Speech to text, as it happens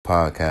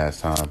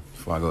podcast time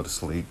before I go to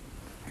sleep.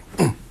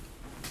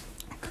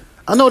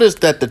 I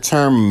noticed that the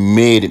term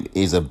mid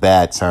is a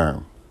bad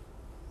term.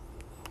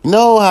 You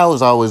know how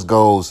it always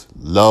goes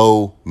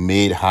low,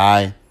 mid,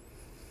 high?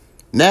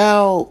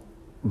 Now,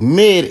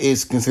 mid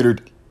is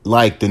considered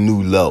like the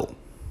new low.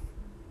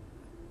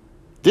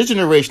 This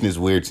generation is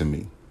weird to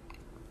me.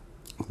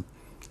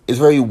 It's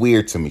very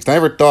weird to me. I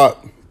never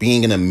thought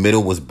being in the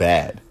middle was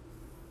bad.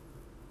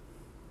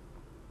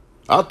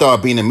 I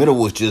thought being in the middle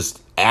was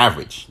just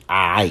average.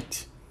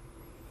 Alright.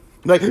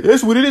 Like,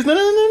 that's what it is.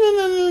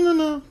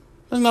 No.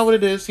 That's not what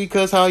it is.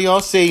 Because how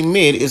y'all say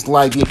mid is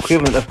like the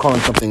equivalent of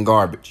calling something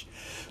garbage.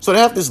 So they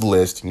have this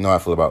list. You know how I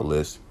feel about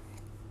lists.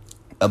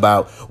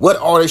 About what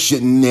artists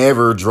should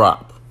never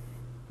drop.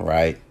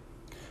 Right?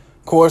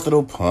 Of course,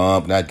 Little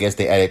Pump. And I guess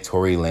they added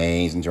Tory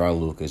Lanez and John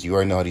Lucas. You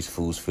already know how these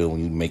fools feel when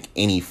you make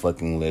any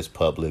fucking list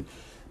public.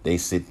 They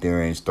sit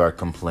there and start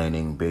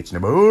complaining, bitching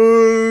about,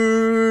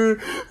 oh,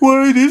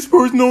 why this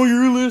person on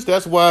your list?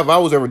 That's why if I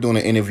was ever doing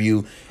an interview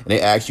and they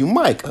ask you,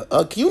 Mike,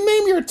 can you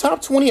name your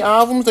top 20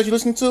 albums that you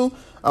listen to?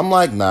 I'm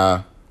like,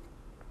 nah.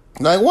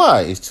 Like,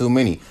 why? It's too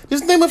many.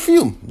 Just name a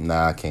few.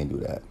 Nah, I can't do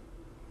that.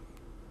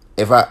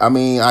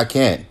 I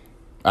can't.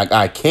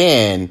 I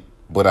can,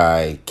 but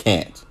I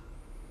can't.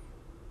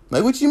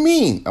 Like, what you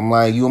mean? I'm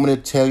like, you want me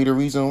to tell you the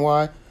reason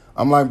why?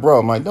 I'm like,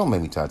 bro, don't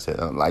make me tell you.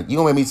 Like, you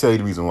don't make me tell you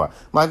the reason why. I'm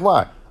like,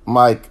 why? I'm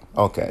like,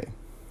 okay.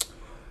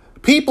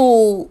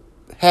 People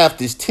have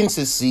this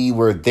tendency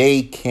where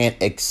they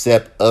can't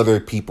accept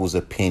other people's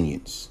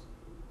opinions.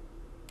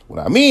 What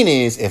I mean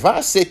is, if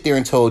I sit there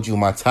and told you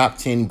my top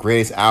 10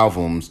 greatest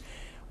albums,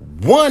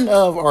 one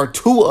of or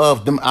two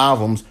of them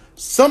albums,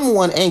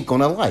 someone ain't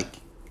gonna like.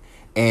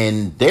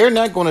 And they're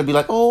not gonna be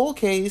like, oh,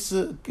 okay, it's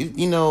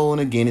and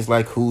again, it's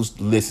like whose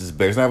list is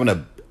better. It's not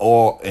even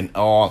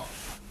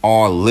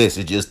all list.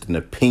 It's just an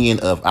opinion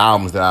of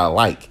albums that I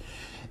like.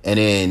 And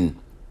then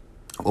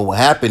what will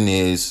happen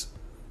is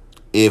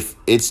if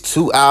it's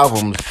two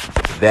albums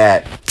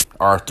that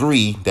are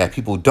three that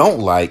people don't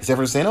like, instead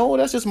of saying, oh,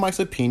 that's just Mike's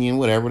opinion,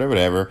 whatever. I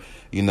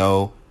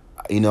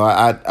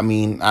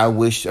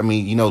wish,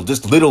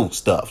 just little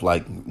stuff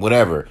like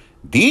whatever.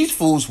 These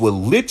fools will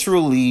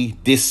literally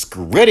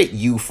discredit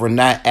you for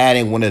not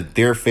adding one of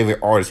their favorite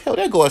artists. Hell,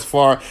 they go as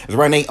far as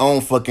writing their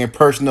own fucking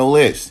personal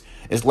list.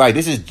 It's like,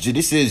 this is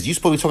you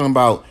supposed to be talking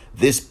about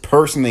this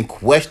person in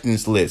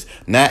questions list,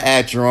 not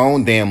at your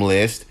own damn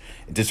list.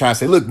 Just trying to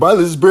say, look, my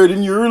list is better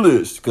than your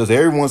list, because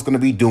everyone's going to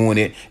be doing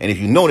it. And if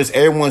you notice,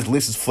 everyone's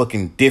list is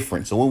fucking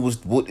different. So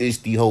what is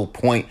the whole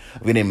point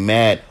of getting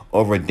mad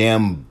over a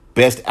damn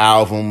best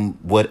album,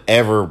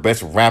 whatever,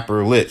 best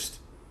rapper list?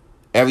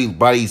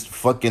 Everybody's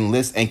fucking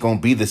list ain't going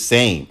to be the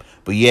same.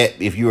 But yet,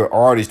 if you're an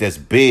artist that's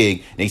big,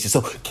 and they say, so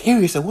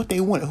curious of what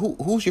they want,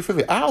 who's your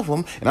favorite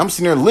album? And I'm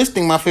sitting there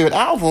listing my favorite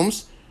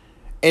albums.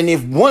 And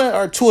if one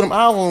or two of them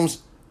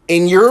albums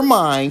in your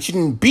mind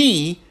shouldn't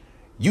be,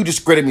 you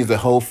discredit me as a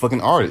whole fucking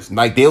artist.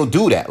 Like, they'll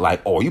do that.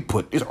 Like, oh, you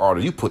put this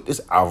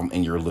album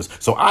in your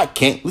list, so I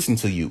can't listen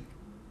to you.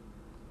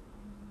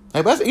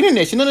 Like, that's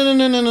internet shit.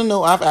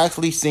 No. I've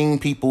actually seen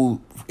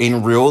people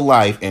in real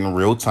life, in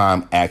real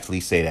time, actually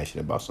say that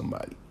shit about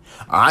somebody.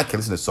 I can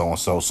listen to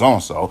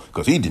so-and-so,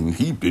 because he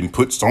didn't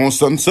put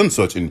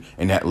so-and-such in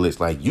that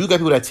list. Like, you got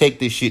people that take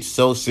this shit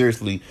so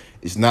seriously,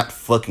 it's not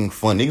fucking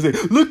fun. They say,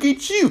 look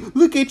at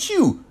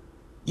you.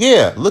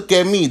 Yeah, look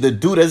at me. The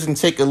dude doesn't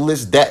take a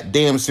list that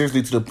damn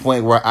seriously to the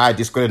point where I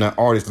discredit an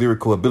artist's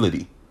lyrical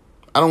ability.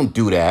 I don't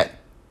do that.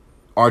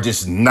 Or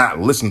just not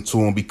listen to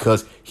him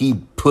because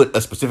he put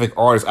a specific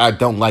artist I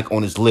don't like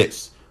on his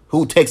list.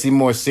 Who takes it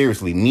more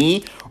seriously,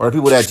 me or the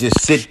people that just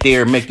sit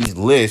there and make these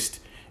lists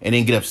and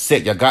then get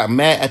upset? Y'all got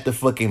mad at the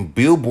fucking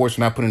billboards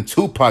for not putting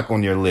Tupac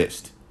on your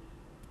list.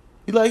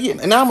 You're like, yeah,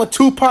 and I'm a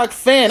Tupac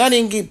fan. I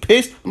didn't get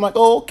pissed. I'm like,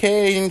 oh,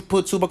 okay, and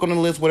put Tupac on the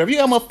list, whatever. You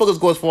got motherfuckers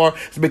go as far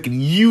as making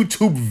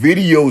YouTube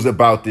videos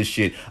about this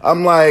shit.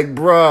 I'm like,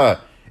 bruh,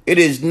 it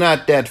is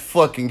not that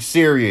fucking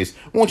serious.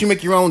 Why don't you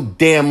make your own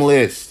damn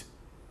list?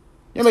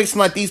 It makes it seem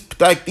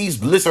like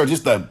these lists are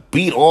just a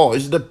beat all.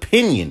 It's an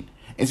opinion.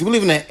 And so we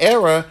live in an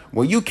era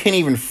where you can't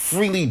even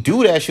freely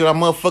do that shit. Our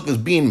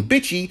motherfuckers being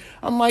bitchy.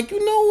 I'm like, you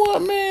know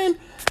what, man?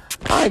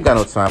 I ain't got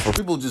no time for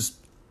people just.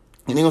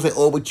 And they gonna say,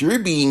 oh, but you're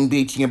being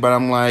bitchy. But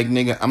I'm like,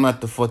 nigga, I'm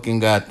not the fucking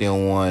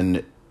goddamn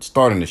one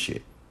starting the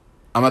shit.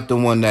 I'm not the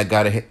one that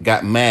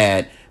got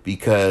mad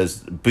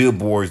because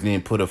billboards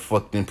didn't put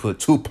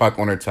Tupac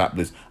on their top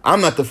list. I'm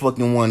not the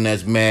fucking one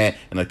that's mad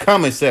in the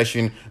comment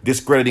section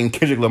discrediting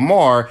Kendrick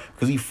Lamar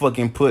because he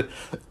fucking put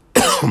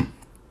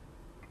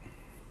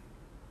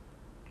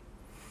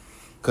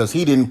because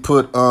he didn't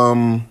put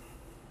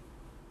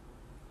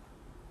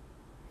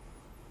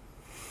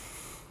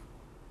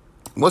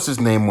what's his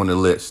name on the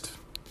list?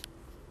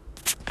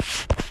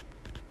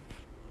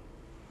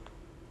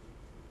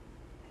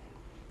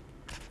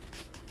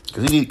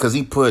 Because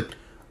he put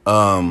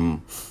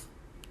who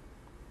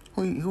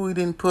he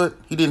didn't put?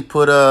 He didn't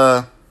put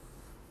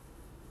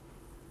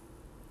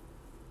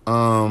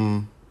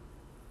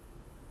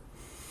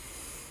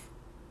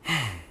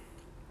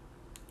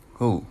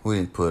Who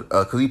didn't put?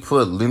 Cause he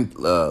put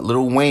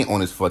Lil Wayne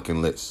on his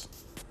fucking list.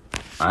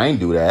 I ain't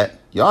do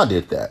that. Y'all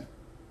did that.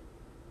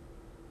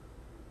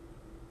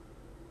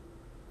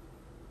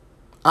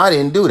 I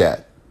didn't do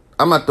that.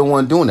 I'm not the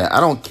one doing that. I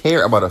don't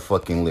care about a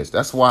fucking list.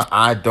 That's why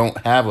I don't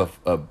have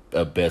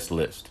a best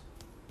list.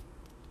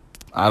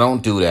 I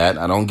don't do that.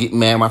 I don't get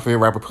mad. My favorite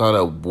rapper put out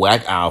a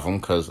whack album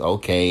because,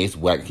 okay, it's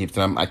whack. I keep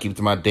it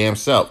to my damn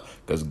self.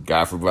 Because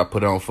God forbid I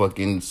put it on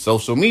fucking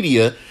social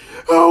media.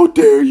 How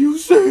dare you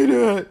say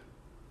that?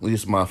 Well,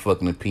 this is my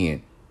fucking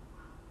opinion.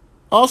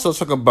 Also,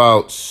 talk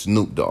about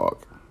Snoop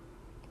Dogg.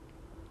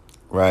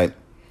 Right?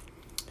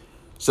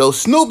 So,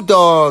 Snoop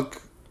Dogg,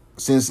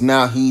 since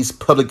now he's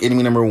public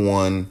enemy number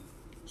one,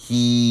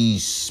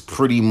 he's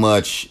pretty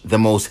much the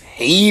most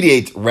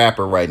hated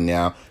rapper right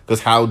now.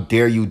 Because how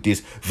dare you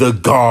diss the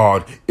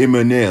God,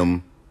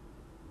 Eminem.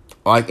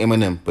 I like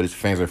Eminem, but his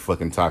fans are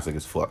fucking toxic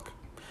as fuck.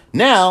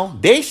 Now,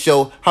 they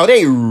show how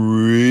they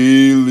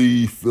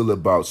really feel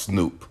about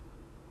Snoop.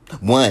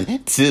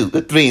 1, 2,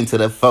 3 into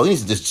the 4. He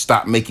needs to just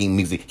stop making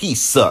music. He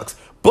sucks.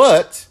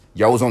 But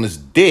y'all was on his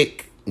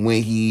dick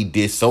when he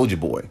did Soulja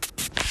Boy.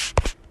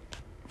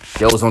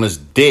 Y'all was on his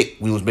dick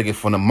when he was making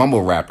fun of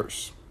mumble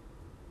rappers.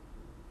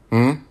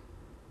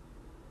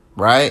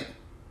 Right?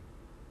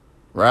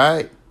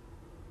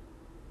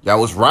 Y'all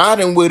was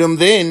riding with him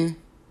then.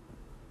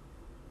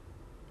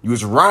 You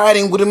was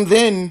riding with him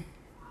then.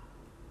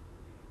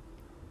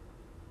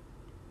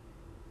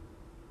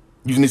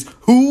 Using this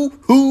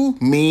who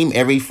meme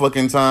every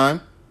fucking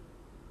time.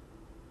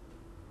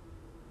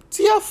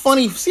 See how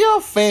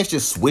fans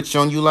just switch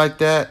on you like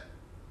that?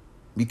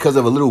 Because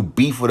of a little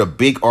beef with a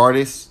big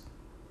artist?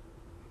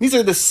 These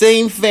are the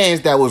same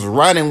fans that was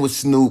riding with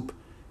Snoop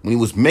when he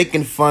was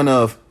making fun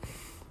of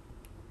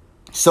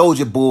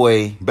Soulja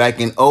Boy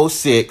back in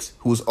 2006,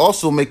 who was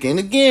also making, and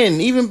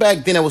again, even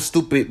back then I was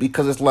stupid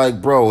because it's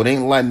like, bro, it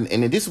ain't like,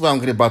 and this is what I'm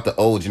getting about the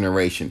old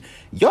generation.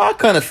 Y'all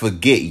kind of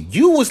forget,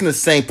 you was in the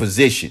same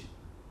position.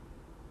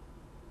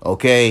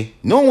 Okay?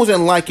 No one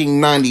wasn't liking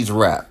 90s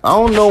rap. I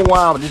don't know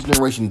why this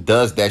generation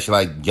does that shit,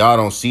 like, y'all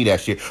don't see that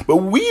shit. But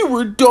we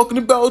were talking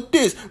about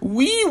this.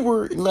 We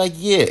were, like,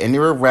 yeah, and there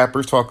were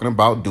rappers talking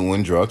about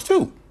doing drugs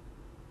too.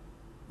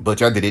 But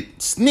y'all did it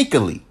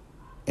sneakily.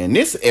 In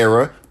this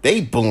era, they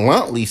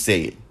bluntly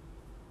say it.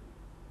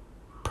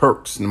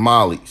 Perks and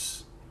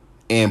mollies.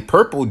 And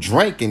purple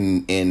drink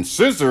and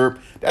scissor,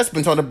 that's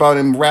been talked about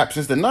in rap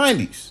since the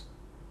 90s.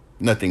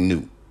 Nothing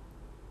new.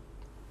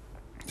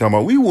 Talking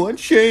about, we want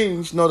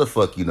change. No, the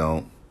fuck you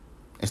don't.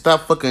 And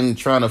stop fucking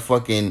trying to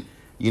fucking,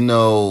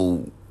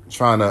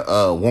 trying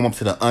to warm up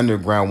to the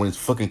underground when it's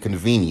fucking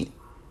convenient.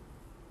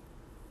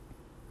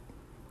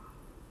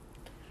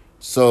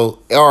 So,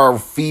 our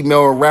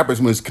female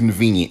rappers when it's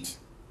convenient.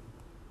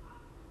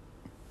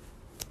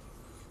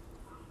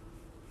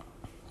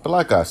 But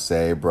like I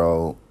say,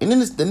 bro, and then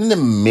the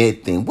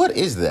mid thing, what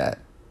is that?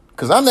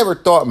 Because I never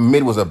thought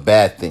mid was a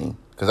bad thing.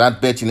 Because I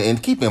bet you,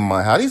 and keep in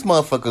mind how these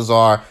motherfuckers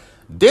are,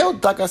 they'll,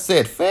 like I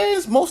said,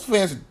 most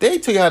fans, they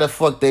tell you how the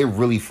fuck they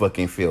really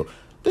fucking feel.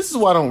 This is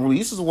why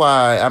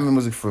I mean,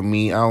 music for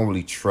me, I don't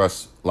really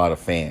trust a lot of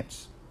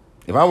fans.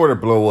 If I were to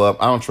blow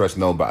up, I don't trust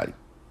nobody.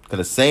 Because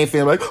the same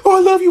fan like, oh,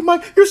 I love you,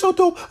 Mike, you're so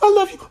dope, I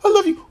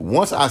love you.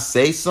 Once I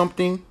say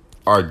something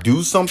or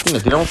do something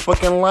that they don't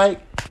fucking like,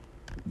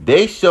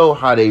 they show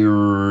how they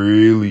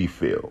really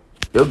feel.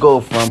 They'll go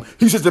from,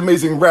 he's just an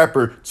amazing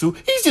rapper, to,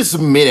 he's just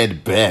mid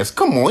at best.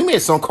 Come on, he made a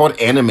song called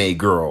Anime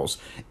Girls.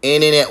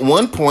 And then at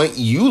one point,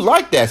 you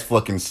like that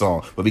fucking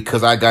song. But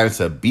because I got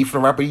into beef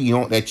with a rapper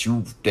that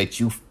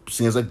you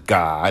see as a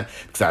god,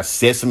 because I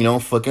said something you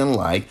don't fucking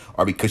like,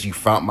 or because you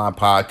found my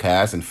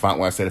podcast and found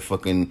what I said it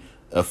fucking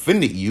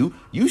offended you,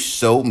 you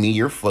showed me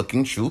your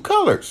fucking true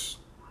colors.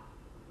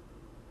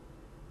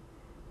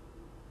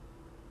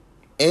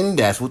 And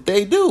that's what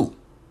they do.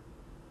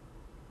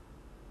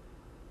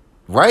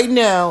 Right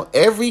now,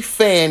 every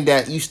fan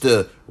that used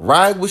to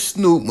ride with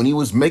Snoop when he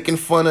was making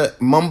fun of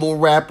mumble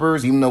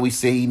rappers, even though he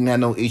said he didn't have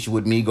no issue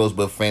with Migos,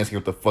 but fans hear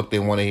what the fuck they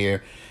want to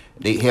hear.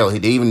 He did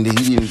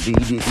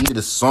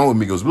a song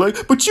with Migos.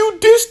 Like, but you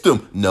dissed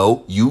him.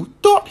 No, you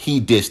thought he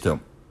dissed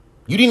him.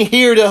 You didn't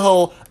hear the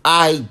whole,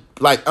 I'm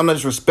not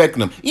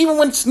disrespecting him. Even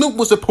when Snoop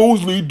was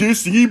supposedly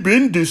dissing, he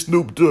been dissed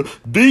Snoop,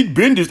 he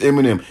been dissed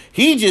Eminem.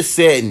 He just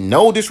said,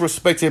 no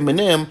disrespect to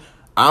Eminem,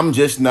 I'm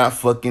just not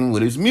fucking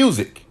with his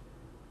music.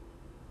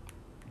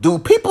 Do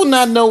people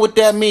not know what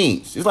that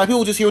means? It's like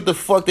people just hear what the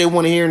fuck they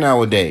want to hear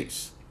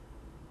nowadays.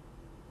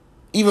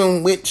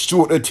 Even with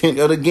short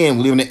attention, again,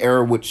 we live in an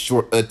era with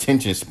short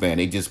attention span.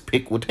 They just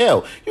pick with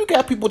hell. You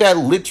got people that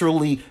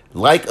literally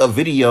like a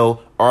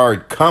video or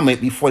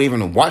comment before they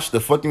even watch the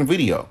fucking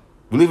video.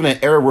 We live in an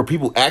era where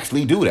people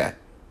actually do that.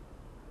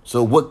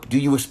 So what do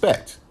you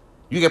expect?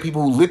 You got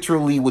people who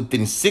literally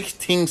within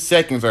 16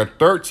 seconds or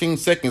 13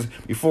 seconds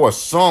before a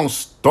song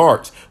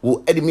starts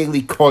will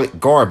immediately call it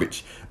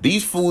garbage.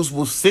 These fools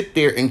will sit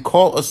there and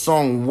call a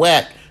song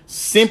whack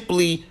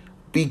simply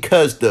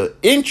because the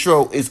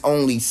intro is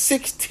only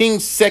 16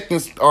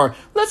 seconds or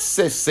let's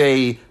just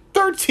say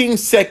 13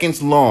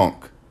 seconds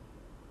long.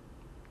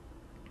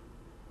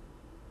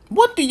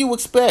 What do you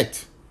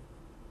expect?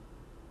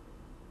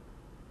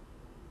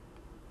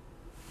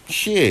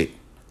 Shit.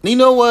 You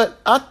know what?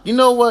 I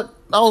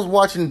was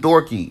watching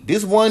Dorky.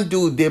 This one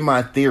dude did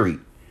my theory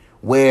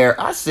where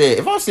I said,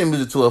 if I send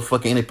music to a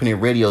fucking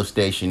independent radio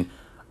station,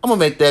 I'm gonna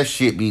make that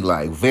shit be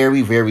like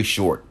very, very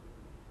short.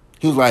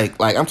 He was like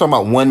I'm talking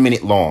about 1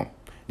 minute long.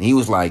 And he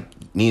was like,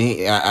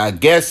 I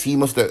guess he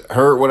must have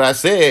heard what I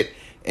said.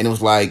 And it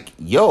was like,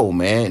 yo,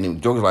 man. And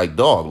Joker's like,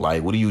 dog,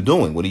 like, what are you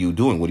doing? What are you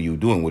doing? What are you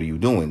doing? What are you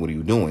doing? What are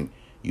you doing?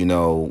 You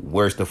know,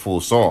 where's the full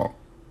song?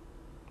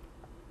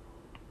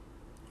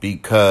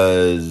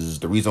 Because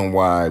the reason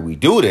why we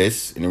do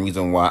this, and the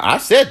reason why I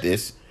said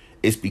this,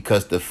 is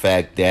because the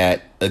fact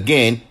that,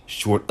 again,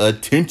 short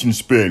attention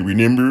span,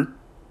 remember?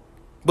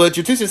 But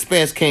your attention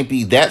spans can't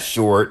be that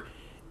short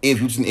if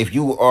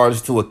you are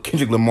listening to a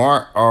Kendrick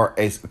Lamar or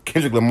a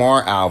Kendrick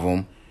Lamar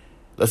album.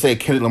 Let's say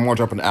Kendrick Lamar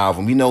dropping an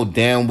album. You know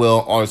damn well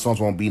all the songs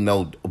won't be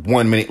no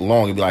 1 minute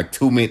long. It'll be like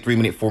 2 minute, 3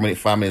 minute, 4 minute,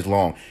 5 minutes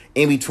long.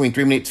 In between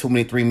 3 minute, 2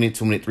 minute, 3 minute,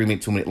 2 minute, 3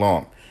 minute, 2 minute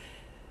long.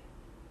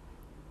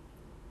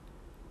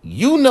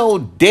 You know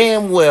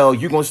damn well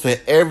you're going to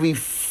spend every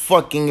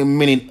fucking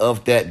minute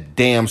of that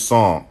damn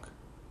song.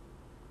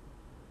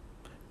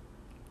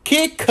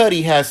 Kid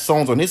Cudi has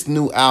songs on his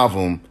new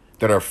album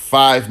that are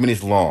 5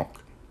 minutes long.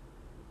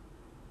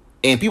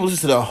 And people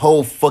listen to the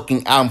whole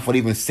fucking album before they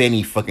even say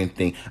any fucking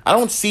thing. I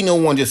don't see no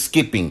one just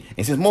skipping.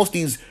 And since most of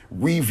these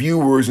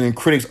reviewers and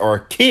critics are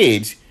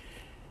kids,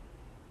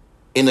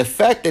 and the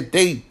fact that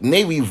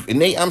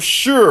I'm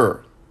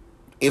sure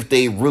if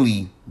they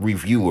really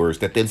reviewers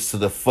that they listen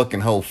to the fucking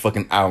whole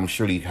fucking album,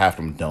 surely half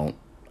of them don't.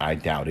 I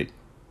doubt it.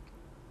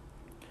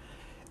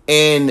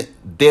 And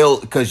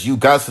because you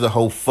got to the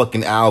whole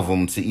fucking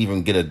album to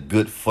even get a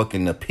good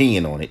fucking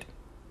opinion on it.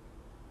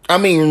 I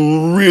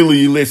mean,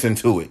 really listen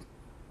to it.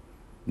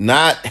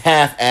 Not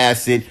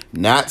half-ass it,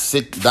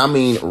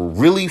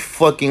 really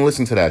fucking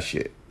listen to that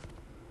shit.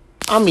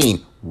 I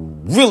mean,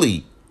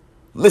 really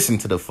listen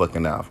to the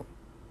fucking album.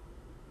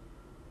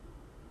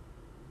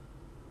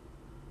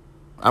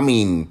 I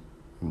mean,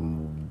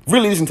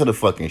 really listen to the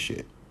fucking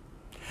shit.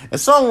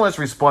 And someone was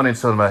responding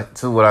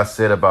to what I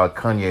said about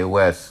Kanye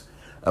West,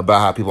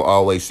 about how people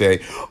always say,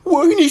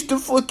 well, he needs to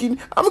fucking,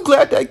 I'm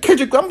glad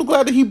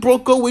that he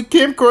broke up with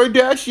Kim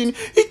Kardashian.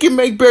 He can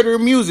make better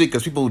music.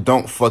 Because people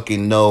don't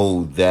fucking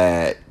know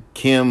that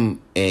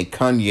Kim and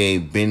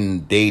Kanye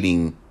been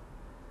dating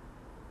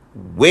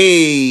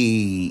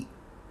way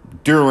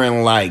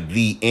during like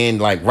the end,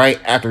 like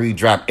right after he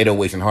dropped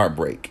 808s and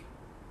Heartbreak.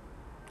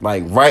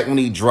 Like right when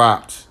he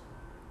dropped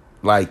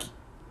like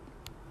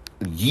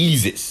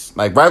Yeezus.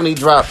 Like right when he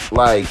dropped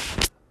like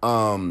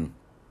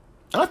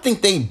I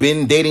think they've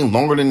been dating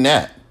longer than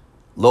that,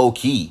 low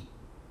key.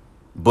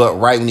 But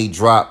right when he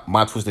dropped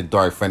My Twisted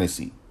Dark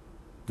Fantasy,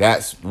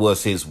 that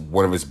was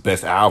one of his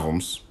best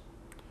albums,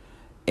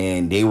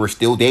 and they were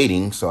still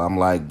dating. So I'm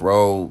like,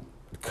 bro,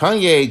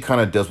 Kanye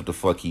kind of does what the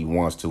fuck he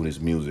wants to in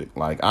his music.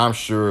 Like, I'm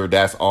sure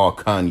that's all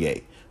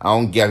Kanye. I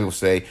don't get people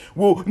say,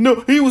 well, no,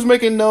 he was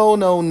making no.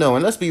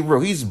 And let's be real,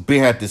 he's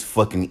been at this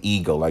fucking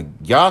ego. Like,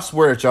 y'all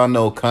swear that y'all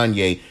know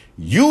Kanye.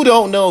 You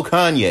don't know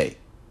Kanye.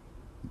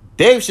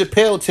 Dave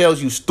Chappelle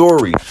tells you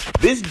stories.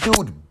 This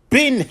dude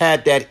been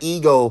had that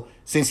ego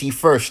since he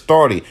first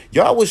started.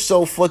 Y'all was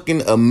so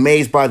fucking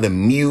amazed by the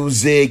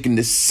music and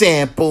the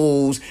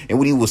samples and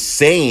what he was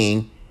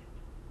saying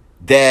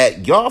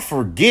that y'all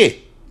forget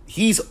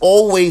he's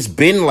always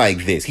been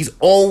like this. He's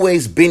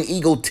always been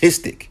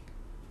egotistic.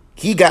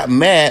 He got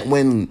mad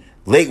when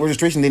Late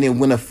Registration didn't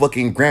win a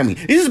fucking Grammy.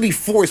 This is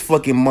before his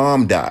fucking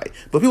mom died.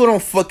 But people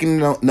don't fucking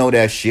know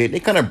that shit. They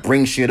kind of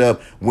bring shit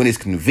up when it's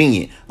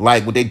convenient.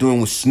 Like what they doing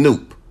with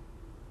Snoop.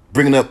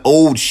 Bringing up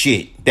old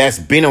shit that's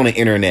been on the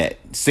internet.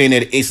 Saying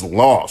that it's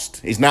lost.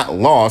 It's not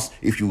lost.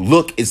 If you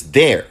look, it's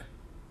there.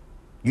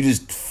 You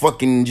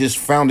just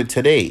found it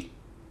today.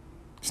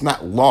 It's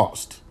not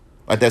lost.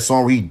 Like that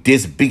song where he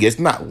dissed Biggie. It's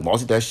not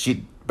lost. That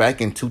shit back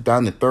in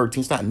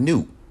 2013. It's not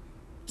new.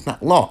 It's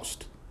not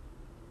lost.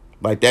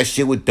 Like that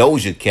shit with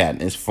Doja Cat.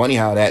 And it's funny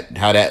how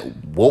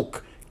that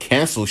woke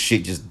cancel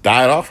shit just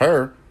died off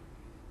her.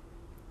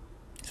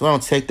 So I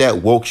don't take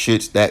that woke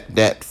shit,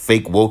 that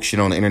fake woke shit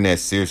on the internet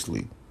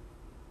seriously.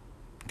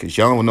 Because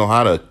y'all don't know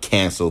how to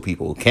cancel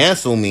people.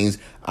 Cancel means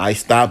I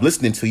stop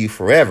listening to you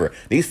forever.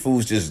 These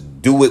fools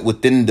just do it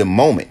within the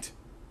moment.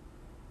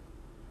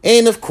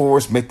 And of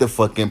course, make the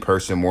fucking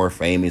person more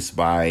famous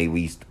by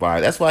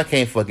that's why I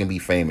can't fucking be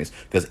famous.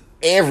 Because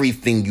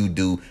everything you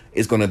do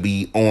is going to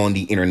be on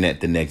the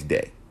internet the next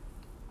day.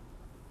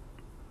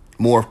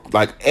 More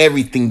like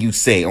everything you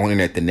say on the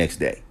internet the next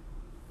day.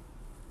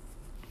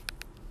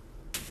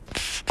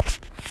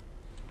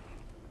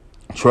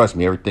 Trust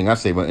me, everything I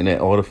say on the internet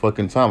all the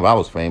fucking time if I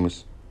was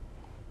famous.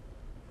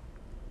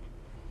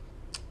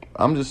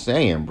 I'm just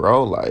saying,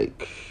 bro,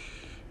 like,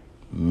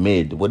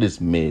 mid. What is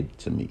mid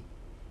to me?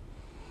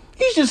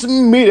 He's just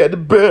mid at the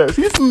best.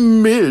 He's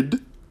mid.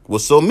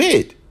 What's so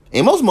mid?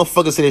 And most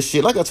motherfuckers say this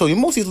shit. Like I told you,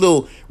 most of these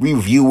little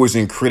reviewers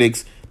and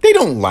critics, they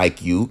don't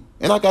like you.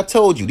 And like I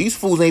told you, these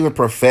fools ain't even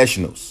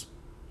professionals.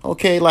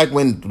 Okay, like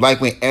when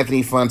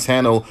Anthony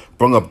Fontano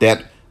brought up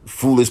that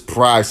Foolish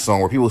Pride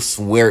song where people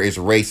swear it's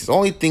racist.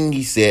 Only thing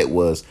he said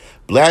was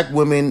black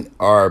women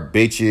are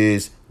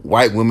bitches,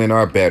 white women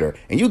are better.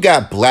 And you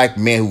got black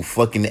men who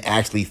fucking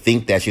actually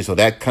think that shit, so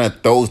that kind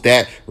of throws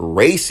that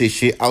racist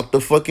shit out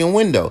the fucking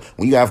window.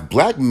 When you have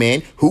black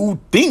men who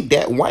think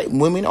that white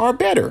women are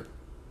better.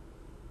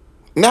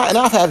 Now, and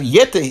I have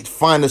yet to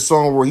find a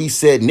song where he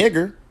said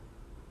nigger.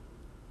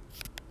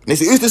 They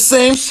say, it's the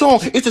same song.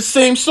 It's the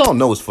same song.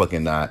 No, it's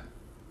fucking not.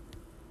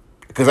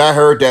 Because I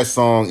heard that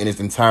song in its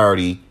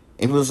entirety,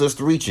 and it was just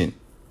reaching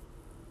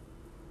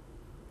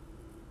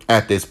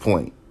at this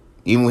point.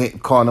 Even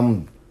calling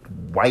him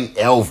white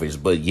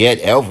Elvis, but yet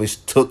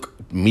Elvis took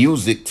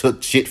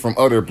shit from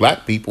other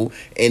black people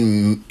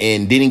and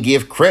didn't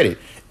give credit.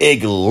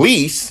 At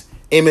least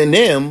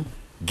Eminem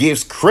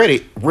gives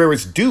credit where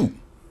it's due.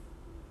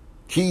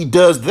 He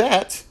does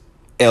that.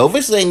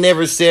 Elvis ain't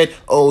never said,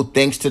 "Oh,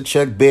 thanks to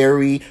Chuck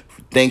Berry,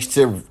 thanks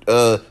to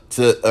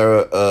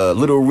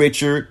Little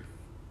Richard."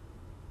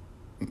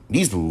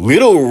 These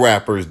little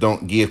rappers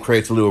don't give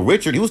credit to Little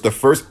Richard. He was the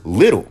first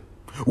little.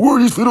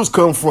 Where these littles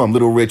come from,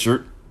 Little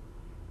Richard?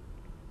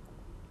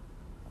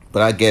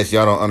 But I guess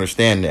y'all don't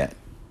understand that.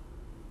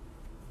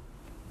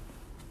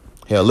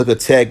 Hell, look at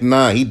Tech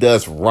Nine. He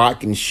does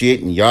rock and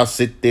shit, and y'all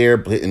sit there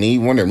and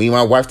you wonder. Me and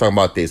my wife talking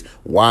about this.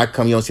 Why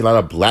come you don't see a lot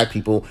of black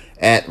people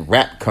at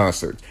rap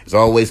concerts? It's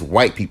always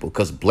white people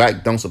because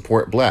black don't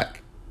support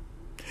black.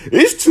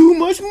 It's too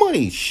much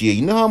money. Shit,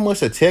 you know how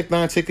much a Tech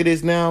Nine ticket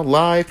is now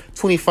live?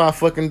 $25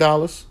 fucking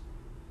dollars,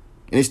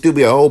 and it still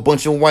be a whole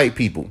bunch of white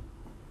people.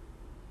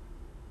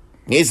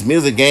 It's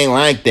music ain't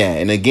like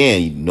that. And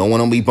again, no one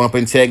will be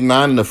bumping Tech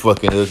Nine in the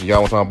fucking hood. So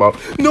y'all talking about,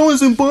 no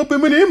one's bumping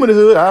Eminem in the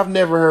hood. I've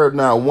never heard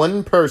not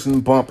one person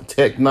bump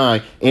Tech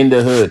Nine in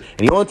the hood.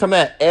 And the only time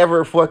that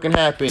ever fucking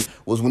happened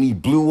was when he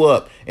blew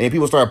up. And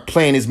people started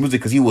playing his music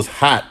because he was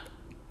hot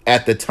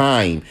at the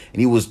time. And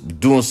he was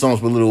doing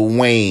songs with Lil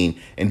Wayne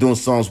and doing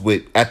songs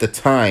with, at the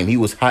time, he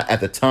was hot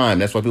at the time.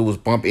 That's why people was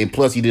bumping. And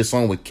plus he did a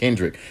song with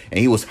Kendrick. And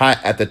he was hot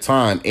at the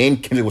time.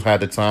 And Kendrick was hot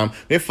at the time.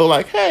 They felt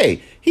like,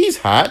 hey, he's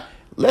hot.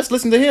 Let's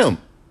listen to him.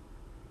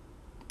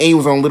 And he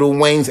was on Lil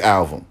Wayne's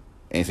album.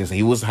 And since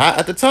he was hot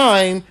at the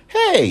time,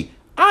 hey,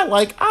 I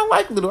like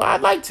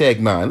Tech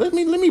Nine. Let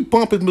me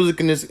bump his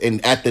music in this.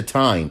 And at the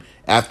time,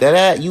 after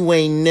that, you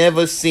ain't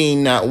never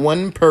seen not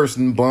one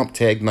person bump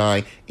Tech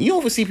Nine. You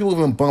don't even see people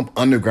even bump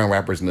underground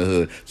rappers in the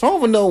hood. So I don't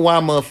even know why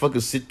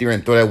motherfuckers sit there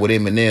and throw that with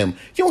Eminem.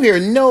 You don't hear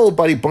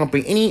nobody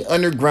bumping any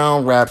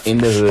underground rap in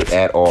the hood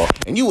at all.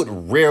 And you would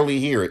rarely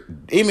hear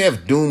it.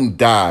 MF Doom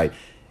died.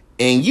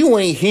 And you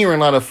ain't hearing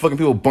a lot of fucking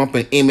people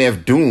bumping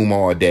MF Doom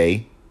all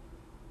day.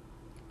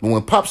 But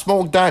when Pop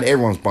Smoke died,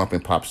 everyone's bumping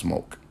Pop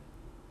Smoke.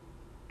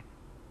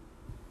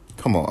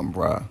 Come on,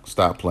 bruh.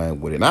 Stop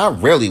playing with it. And I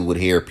rarely would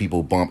hear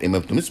people bump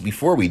MF Doom. This is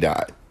before we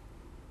died.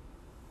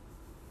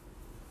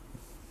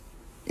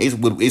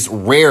 It's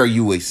rare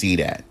you would see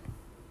that.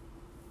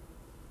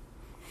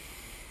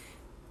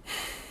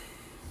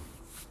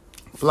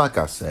 Like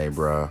I say,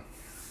 bruh.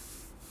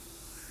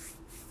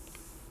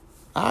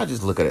 I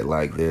just look at it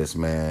like this,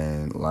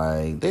 man.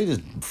 Like, they just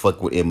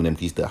fuck with Eminem.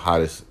 He's the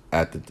hottest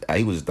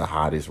he was the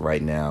hottest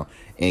right now.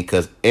 And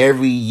because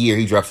every year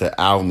he drops an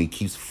album, he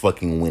keeps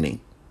fucking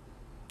winning.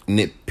 And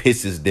it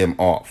pisses them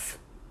off.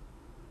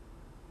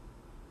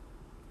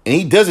 And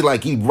he does it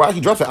like he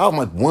drops an album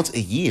like once a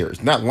year.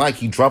 It's not like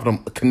he dropped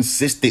them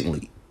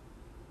consistently.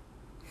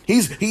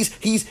 He's this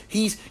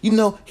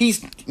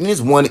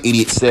one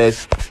idiot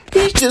says,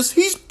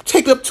 he's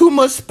taking up too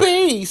much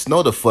space.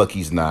 No, the fuck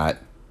he's not.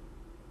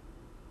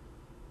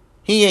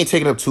 He ain't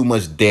taking up too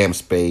much damn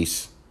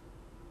space.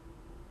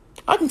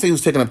 I can tell you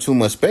who's taking up too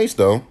much space,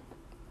 though.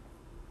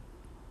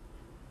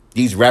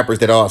 These rappers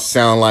that all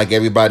sound like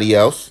everybody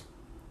else.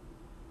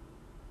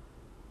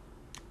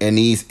 And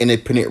these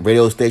independent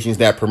radio stations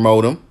that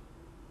promote them.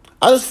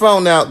 I just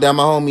found out that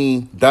my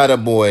homie, Dada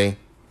Boy,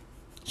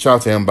 shout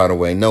out to him, by the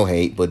way, no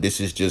hate, but this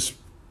is just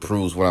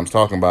proves what I'm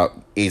talking about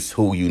is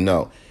who you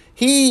know.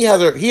 He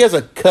has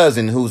a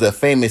cousin who's a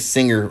famous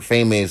singer,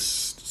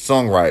 famous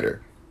songwriter.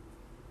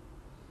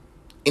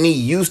 And he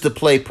used to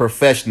play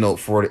professional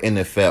for the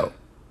NFL.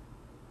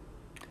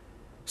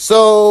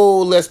 So,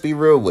 let's be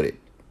real with it.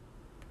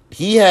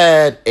 He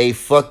had a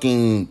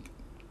fucking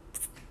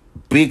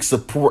big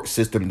support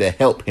system to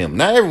help him.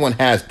 Not everyone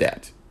has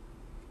that.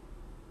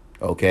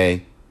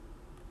 Okay?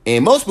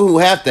 And most people who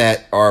have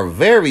that are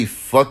very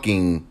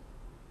fucking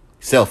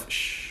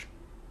selfish.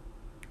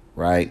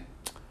 Right?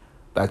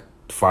 Like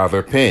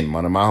Father Penn,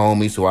 one of my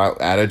homies who I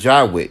had a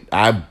job with.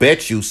 I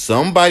bet you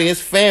somebody in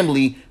his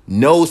family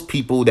knows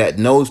people that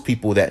knows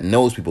people that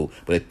knows people.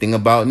 But the thing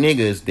about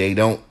niggas, they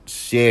don't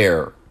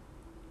share.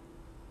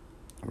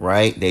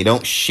 Right? They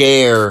don't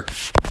share.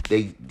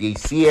 They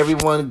see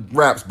everyone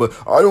raps, but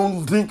I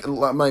don't think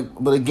like.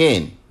 But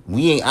again,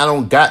 I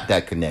don't got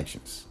that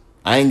connections.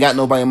 I ain't got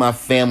nobody in my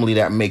family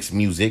that makes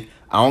music.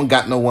 I don't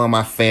got no one in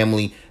my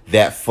family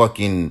that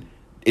fucking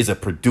is a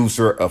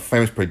producer, a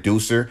famous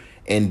producer.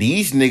 And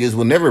these niggas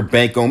will never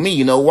bank on me.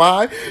 You know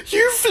why?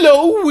 You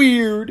Hello,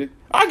 weird.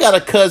 I got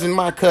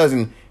my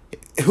cousin,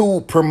 who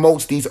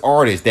promotes these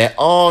artists that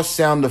all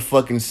sound the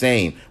fucking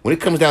same. When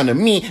it comes down to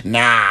me,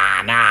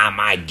 nah,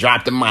 Mike,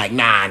 drop the mic.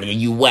 Nah, nigga,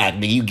 you whack,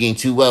 nigga, you getting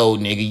too old,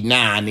 nigga.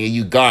 Nah, nigga,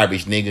 you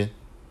garbage, nigga.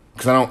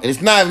 Cause I don't, and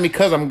it's not even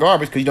because I'm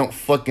garbage, cause you don't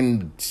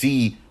fucking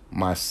see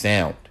my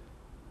sound.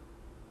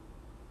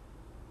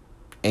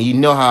 And you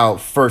know how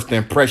first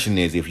impression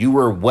is. If you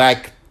were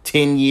whack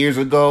 10 years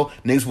ago,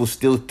 niggas will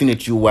still think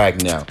that you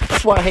whack now.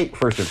 That's why I hate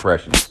first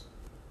impressions.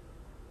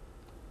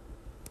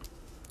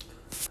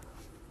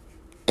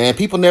 And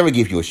people never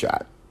give you a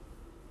shot.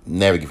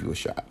 Never give you a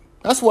shot.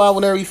 That's why I will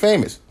never be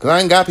famous. Because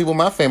I ain't got people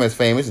my famous.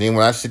 And then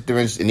when I sit there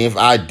and if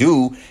I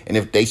do, and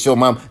if they show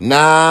my,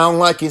 nah, I don't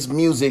like his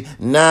music.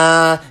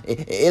 Nah,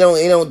 it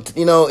don't,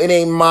 you know, it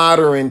ain't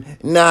modern.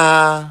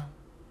 Nah.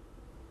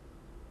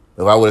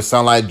 If I would have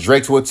sounded like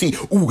Drake to a T,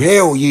 ooh,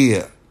 hell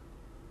yeah.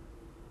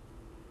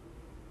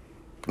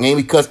 And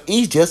because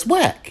he's just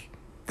whack.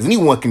 Because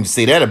anyone can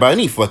say that about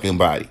any fucking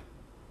body.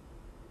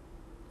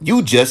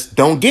 You just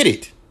don't get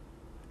it.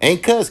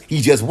 Ain't cause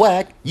he's just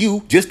whack,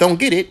 you just don't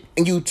get it,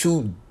 and you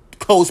too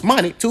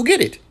close-minded to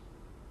get it.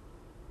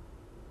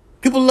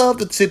 People love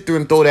to sit there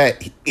and throw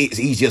that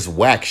he's just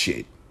whack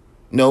shit.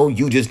 No,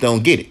 you just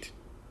don't get it.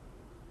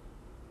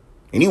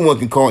 Anyone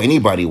can call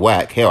anybody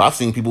whack. Hell, I've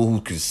seen people who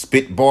can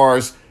spit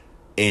bars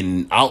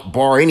and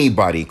outbar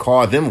anybody,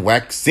 call them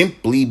whack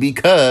simply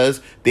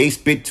because they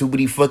spit too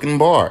many fucking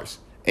bars.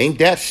 Ain't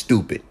that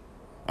stupid?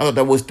 I thought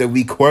that was the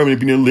requirement of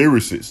being a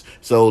lyricist.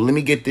 So let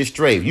me get this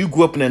straight. If you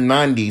grew up in the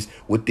 90s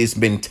with this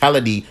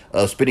mentality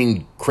of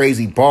spitting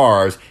crazy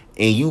bars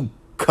and you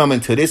come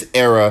into this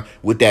era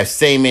with that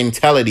same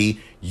mentality,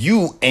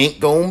 you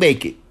ain't gonna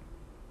make it.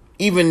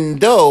 Even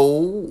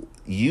though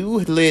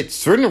you let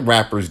certain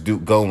rappers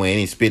go in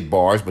and spit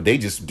bars, but they're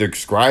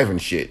describing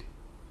shit.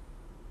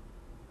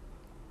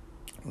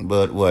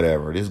 But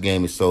whatever. This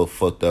game is so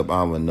fucked up.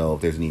 I don't even know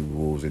if there's any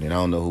rules in it. I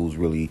don't know who's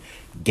really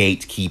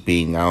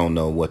gatekeeping. I don't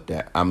know what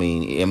that. I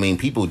mean,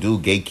 people do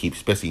gatekeep,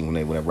 especially when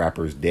a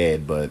rapper's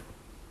dead. But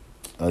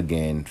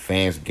again,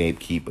 fans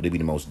gatekeep, but it be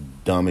the most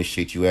dumbest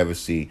shit you ever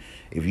see.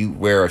 If you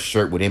wear a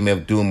shirt with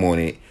MF Doom on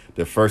it,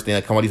 the first thing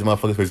that come out of these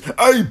motherfuckers is,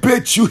 I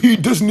bet you he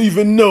doesn't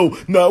even know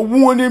not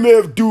one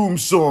MF Doom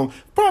song.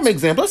 Prime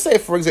example. Let's say,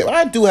 for example,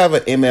 I do have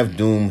an MF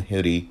Doom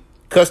hoodie,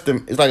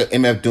 custom. It's like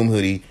an MF Doom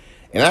hoodie.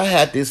 And I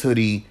had this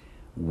hoodie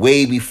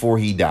way before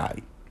he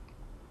died.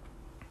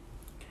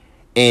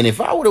 And if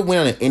I would have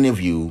went on an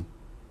interview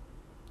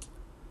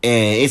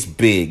and it's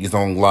big, it's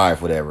on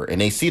live, whatever,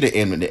 and they see the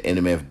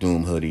MF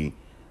Doom hoodie,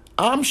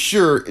 I'm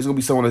sure it's going to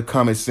be someone in the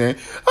comments saying,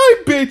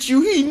 I bet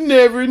you he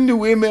never knew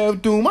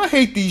MF Doom. I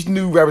hate these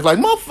new rappers. Like,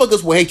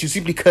 motherfuckers will hate you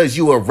simply because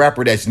you a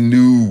rapper that's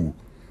new.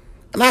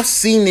 And I've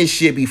seen this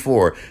shit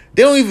before.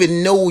 They don't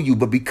even know you,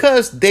 but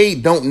because they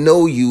don't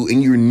know you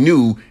and you're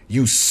new,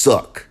 you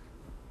suck.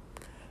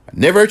 I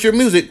never heard your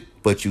music,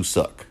 but you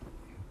suck.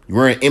 You're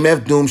wearing an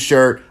MF Doom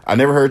shirt. I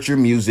never heard your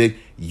music.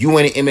 You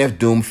ain't an MF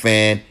Doom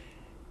fan.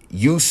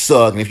 You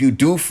suck. And if you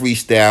do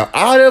freestyle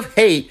out of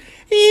hate,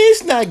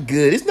 it's not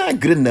good. It's not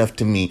good enough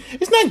to me.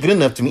 It's not good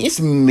enough to me. It's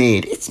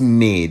mid. It's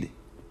mid.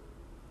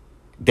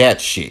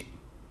 That shit.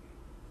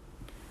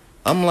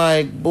 I'm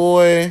like,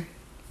 boy.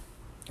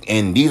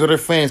 And these are the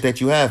fans that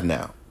you have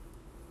now.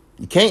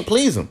 You can't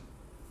please them.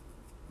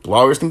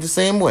 Bloggers think the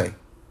same way.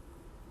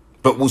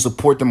 But will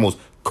support the most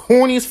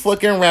corniest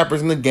fucking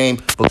rappers in the game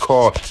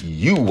because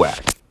you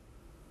whack.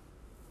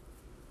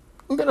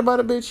 Ain't that about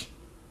it, bitch?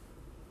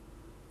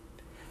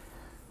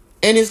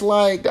 And it's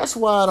like, that's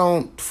why I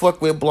don't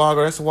fuck with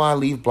bloggers. That's why I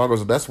leave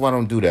bloggers. That's why I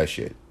don't do that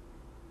shit.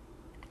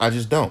 I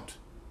just don't.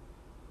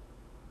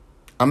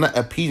 I'm not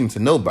appeasing to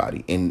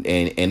nobody.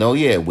 And oh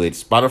yeah, with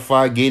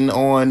Spotify getting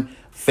on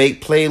fake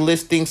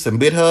playlisting,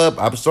 Submit Hub,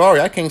 I'm sorry,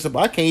 I can't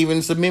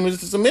even submit music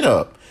to Submit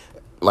Hub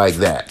like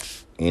that.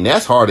 And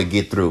that's hard to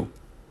get through.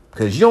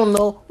 Because you don't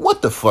know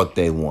what the fuck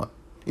they want.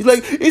 He's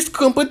like, it's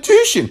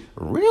competition.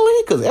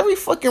 Really? Because every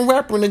fucking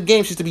rapper in the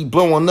game seems to be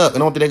blowing up.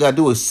 And all they got to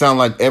do is sound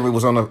like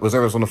everyone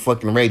was on the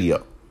fucking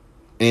radio.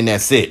 And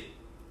that's it.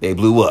 They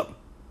blew up.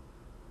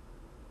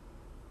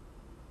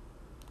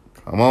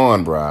 Come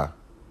on, bruh.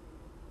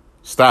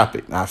 Stop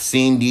it. I've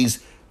seen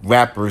these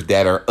rappers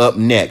that are up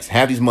next.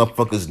 Have these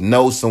motherfuckers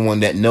know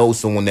someone that knows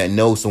someone that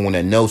knows someone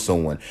that knows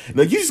someone.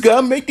 Like, you just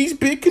got to make these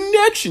big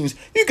connections.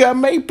 You got to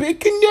make big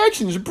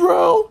connections,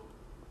 bro.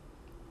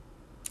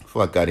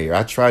 Fuck out of here.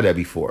 I tried that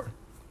before.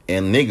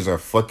 And niggas are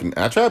fucking...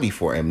 I tried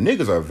before. And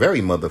niggas are very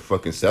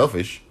motherfucking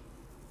selfish.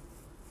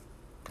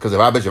 Because if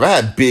I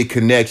had big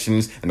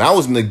connections and I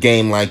was in the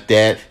game like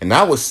that and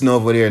I was sitting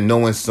over there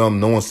knowing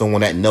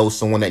someone that knows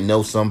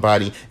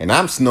somebody and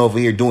I'm sitting over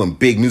here doing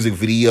big music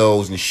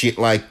videos and shit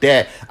like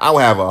that, I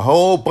would have a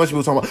whole bunch of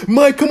people talking about,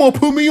 Mike, come on,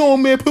 put me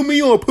on, man. Put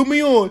me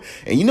on.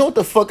 And you know what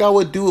the fuck I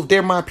would do if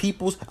they're my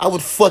peoples? I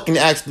would fucking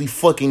actually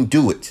fucking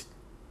do it.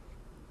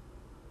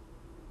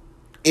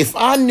 If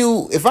I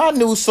knew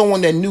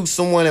someone that knew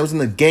someone that was in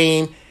the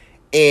game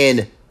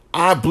and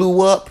I blew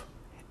up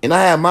and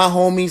I had my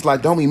homies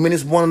like the homie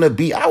Minutes One on the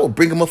beat, I would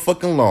bring them a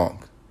fucking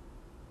along.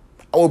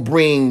 I would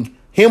bring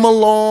him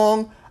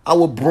along. I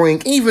would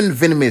bring even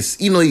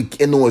Venomous, even though he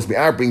annoys me.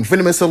 I'll bring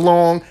Venomous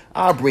along.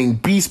 I'll bring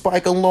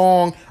B-Spike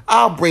along.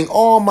 I'll bring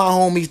all my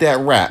homies that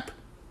rap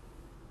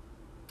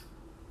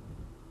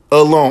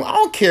along. I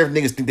don't care if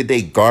niggas think that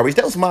they garbage.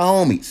 That was my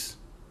homies.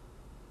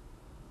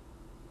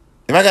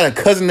 If I got a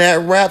cousin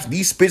that raps,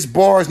 these spits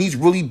bars, and he's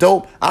really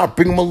dope, I'll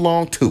bring him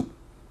along too.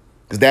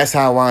 Because that's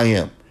how I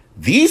am.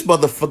 These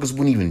motherfuckers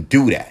wouldn't even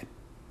do that.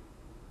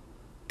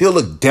 They'll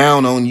look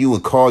down on you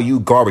and call you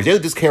garbage. They'll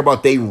just care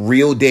about their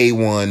real day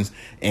ones,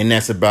 and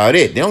that's about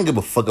it. They don't give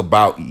a fuck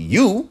about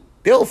you.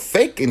 They'll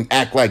fake and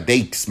act like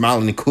they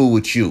smiling and cool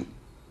with you.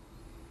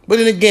 But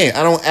then again,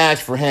 I don't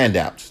ask for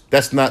handouts.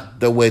 That's not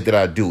the way that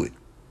I do it.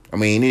 I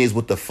mean, it is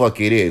what the fuck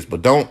it is.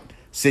 But don't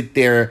sit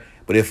there.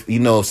 But if,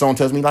 if someone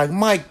tells me, like,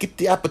 Mike, get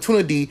the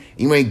opportunity,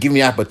 you ain't give me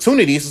the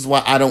opportunity. This is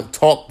why I don't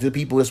talk to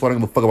people. That's why I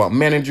don't give a fuck about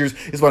managers.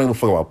 That's why I don't give a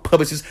fuck about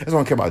publicists. That's why I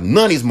don't care about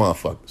none of these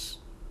motherfuckers.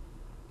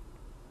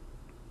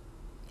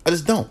 I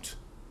just don't.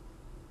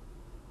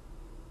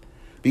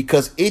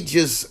 Because it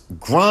just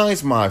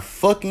grinds my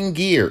fucking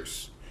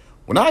gears.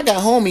 When I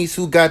got homies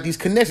who got these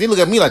connections, they look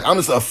at me like I'm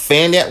just a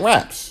fan that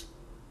raps.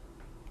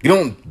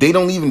 They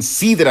don't even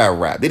see that I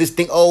rap. They just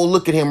think, oh,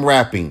 look at him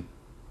rapping.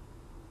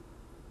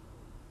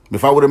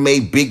 If I would have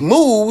made big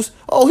moves,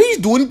 oh, he's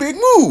doing big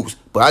moves.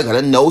 But I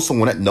gotta know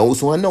someone that knows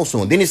someone that knows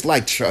someone. Then it's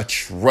like a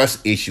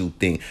trust issue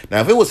thing.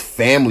 Now, if it was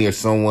family or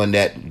someone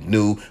that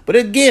knew, but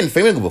again,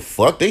 family don't give a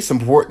fuck. They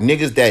support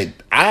niggas that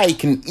I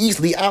can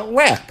easily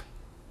out-rap.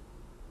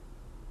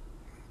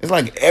 It's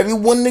like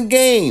everyone in the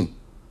game.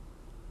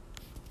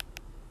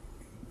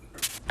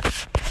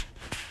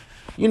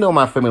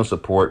 My family don't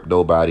support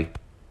nobody.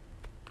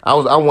 I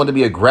wanted to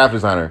be a graphic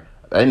designer.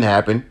 That didn't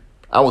happen.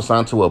 I was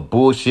signed to a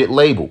bullshit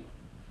label.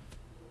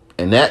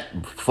 And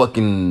that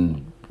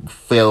fucking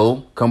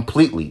fell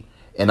completely.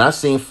 And I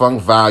seen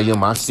Funk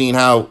Volume. I seen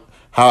how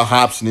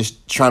Hopsin is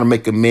trying to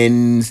make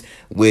amends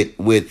with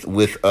what's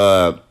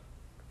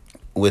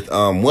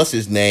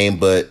his name,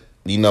 but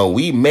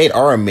we made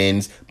our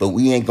amends, but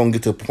we ain't gonna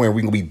get to a point where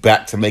we're gonna be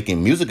back to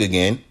making music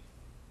again.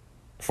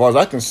 As far as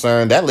I'm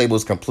concerned, that label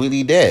is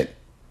completely dead.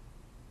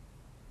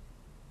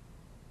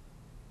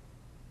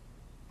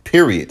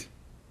 Period.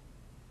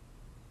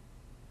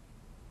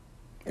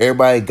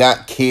 Everybody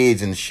got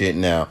kids and shit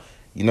now.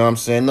 You know what I'm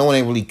saying? No one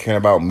ain't really caring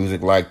about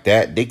music like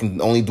that. They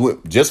can only do it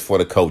just for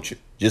the culture.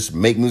 Just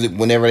make music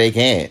whenever they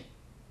can.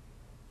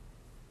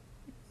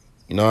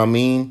 You know what I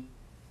mean?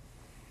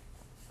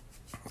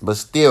 But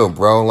still,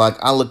 bro,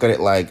 I look at it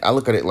like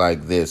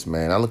this,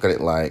 man. I look at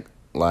it like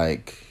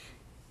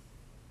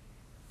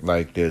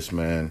this,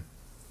 man.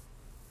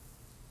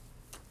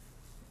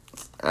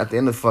 At the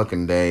end of the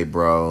fucking day,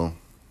 bro,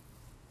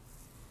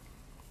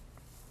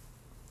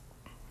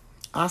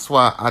 that's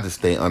why I just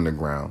stay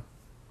underground.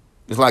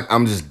 It's like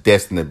I'm just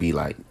destined to be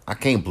like, I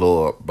can't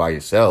blow up by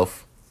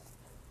yourself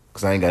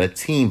because I ain't got a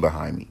team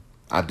behind me.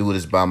 I do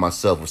this by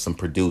myself with some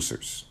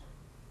producers.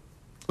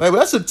 Like, but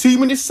that's a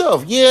team in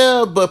itself.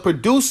 Yeah, but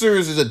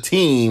producers is a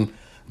team,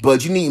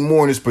 but you need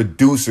more than just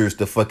producers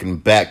to fucking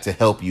back to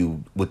help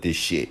you with this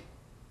shit.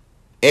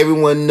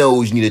 Everyone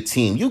knows you need a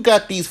team. You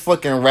got these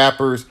fucking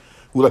rappers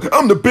who like,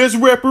 I'm the best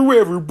rapper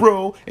ever,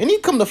 bro. And you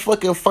come to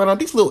fucking find out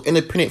these little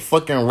independent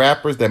fucking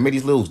rappers that made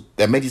these little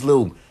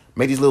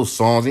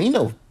songs.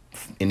 And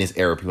in this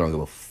era, people don't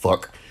give a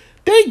fuck.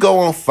 They go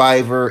on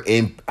Fiverr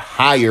and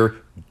hire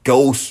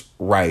ghost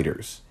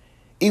writers.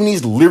 Even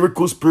these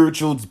lyrical,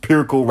 spiritual,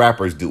 empirical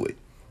rappers do it.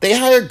 They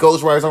hire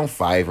ghost writers on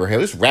Fiverr. Hell,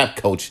 this rap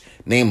coach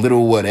named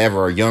Little Whatever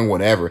or Young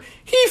Whatever,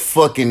 he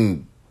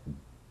fucking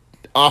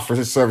offers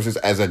his services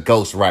as a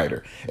ghost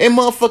writer. And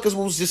motherfuckers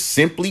will just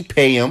simply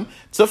pay him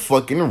to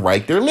fucking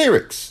write their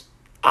lyrics.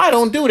 I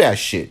don't do that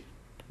shit.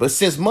 But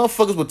since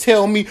motherfuckers will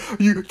tell me,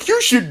 you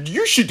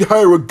should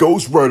hire a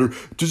ghostwriter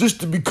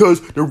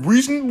because the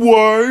reason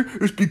why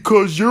is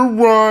because your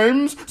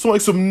rhymes sound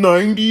like some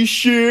 90s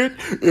shit.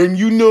 And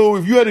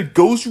if you had a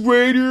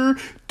ghostwriter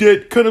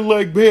that kind of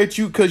like had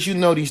you, because these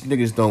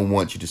niggas don't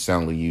want you to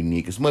sound like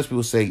unique. As much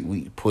people say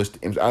we push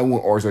I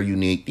want ours are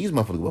unique. These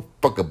motherfuckers will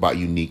fuck about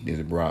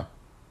uniqueness, bro.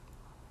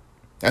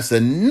 That's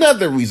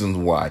another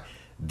reason why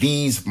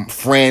these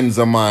friends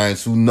of mine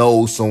who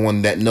know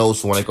someone that knows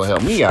someone that can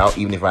help me out,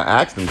 even if I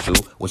ask them to,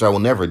 which I will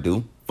never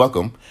do, fuck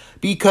them,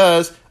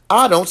 because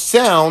I don't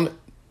sound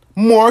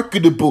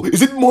marketable.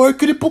 Is it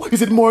marketable? I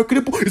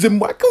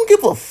don't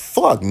give a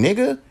fuck,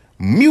 nigga.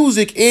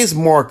 Music is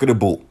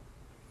marketable.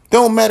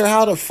 Don't matter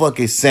how the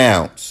fuck it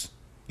sounds.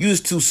 You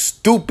just too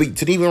stupid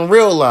to even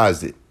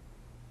realize it.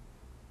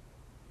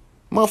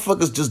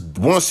 Motherfuckers just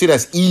want shit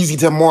that's easy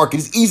to market.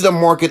 It's easy to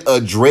market a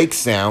Drake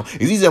sound.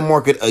 It's easy to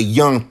market a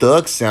Young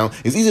Thug sound.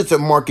 It's easy to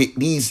market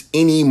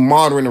any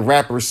modern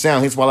rapper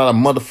sound. That's why a lot of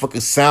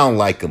motherfuckers sound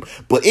like them.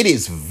 But it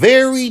is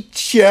very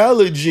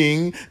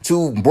challenging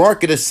to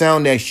market a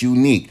sound that's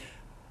unique.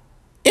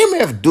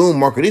 MF Doom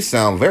marketed his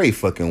sound very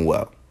fucking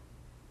well.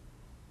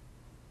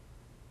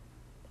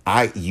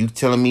 You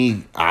telling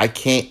me I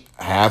can't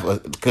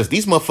have because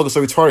these motherfuckers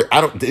are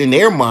retarded. In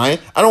their mind,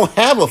 I don't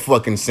have a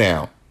fucking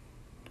sound.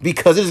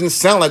 because it doesn't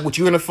sound like what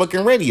you hear in the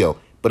fucking radio.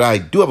 But I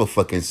do have a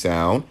fucking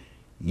sound.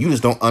 You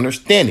just don't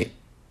understand it.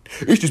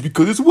 It's just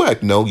because it's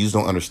whack. No, you just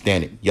don't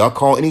understand it. Y'all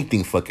call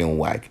anything fucking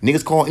whack.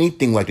 Niggas call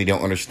anything like they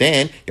don't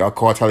understand. Y'all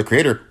call Tyler, the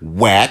Creator,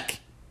 whack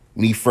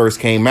when he first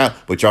came out,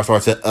 but y'all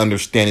started to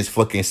understand his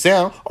fucking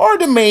sound, or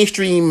the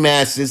mainstream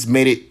masses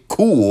made it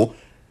cool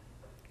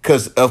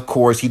because, of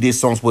course, he did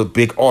songs with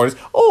big artists.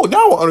 Oh,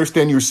 now I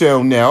understand your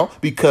sound now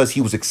because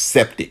he was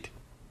accepted.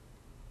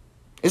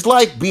 It's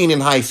like being in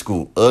high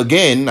school.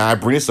 Again, I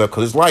bring this up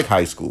because it's like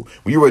high school.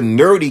 When you're a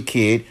nerdy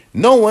kid,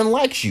 no one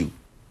likes you.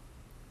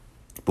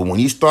 But when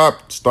you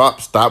stop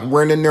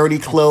wearing the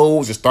nerdy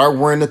clothes and start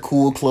wearing the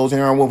cool clothes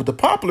and around with the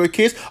popular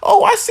kids,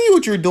 oh, I see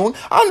what you're doing.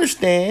 I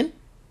understand.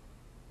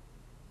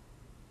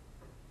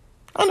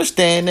 I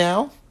understand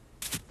now.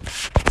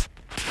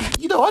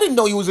 You know, I didn't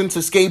know you was into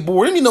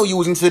skateboarding. I didn't know you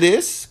was into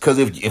this. Because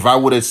if I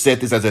would have said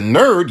this as a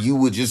nerd, you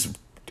would just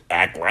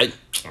act like,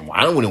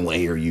 I don't want to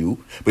hear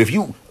you. But if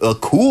you a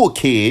cool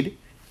kid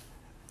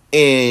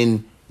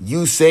and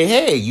you say,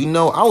 hey, you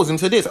know, I was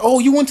into this. Oh,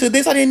 you into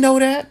this? I didn't know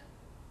that.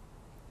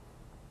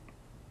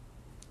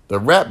 The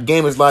rap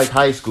game is like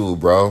high school,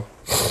 bro.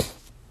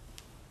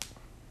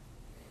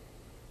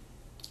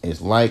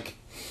 It's like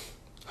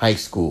high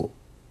school.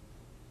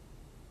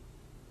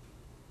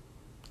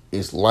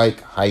 It's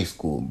like high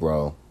school,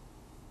 bro.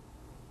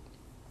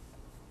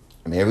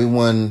 And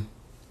everyone,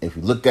 if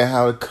you look at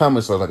how it comes,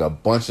 it's like a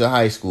bunch of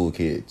high school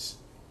kids.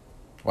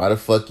 Why the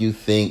fuck you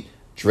think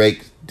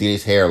Drake did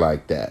his hair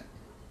like that?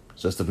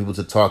 It's just the people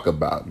to talk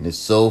about. And it's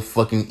so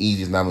fucking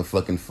easy, it's not even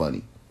fucking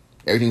funny.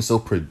 Everything's so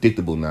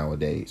predictable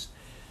nowadays.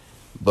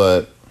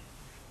 But,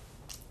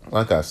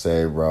 like I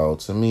said, bro,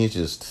 to me, it's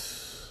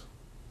just,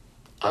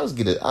 I just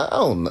get it. I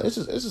don't know. It's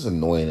just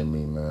annoying to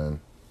me,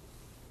 man.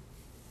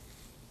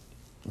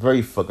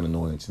 Very fucking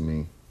annoying to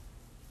me.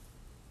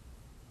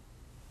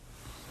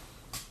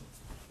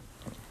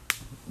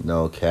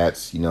 No,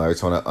 cats, you know, every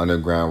time an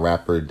underground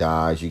rapper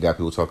dies, you got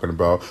people talking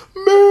about,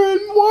 man,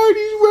 why are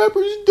these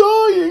rappers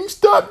dying?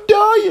 Stop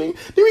dying.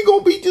 Then we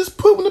gonna be just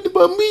putting nothing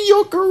but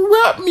mediocre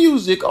rap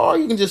music. Or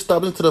you can just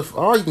stop listening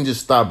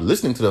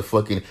to the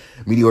fucking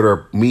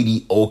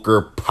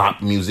mediocre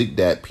pop music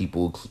that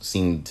people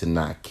seem to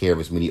not care if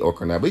it's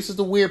mediocre or not. But this is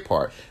the weird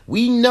part.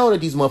 We know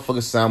that these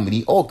motherfuckers sound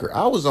mediocre.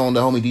 I was on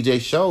the homie DJ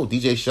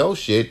Show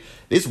shit.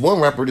 This one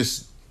rapper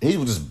he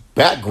was just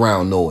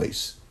background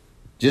noise.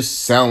 Just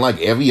sound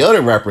like every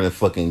other rapper in the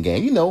fucking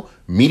game. You know,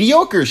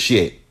 mediocre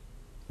shit.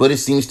 But it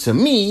seems to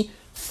me,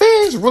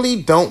 fans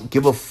really don't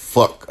give a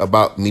fuck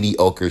about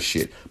mediocre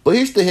shit. But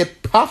here's the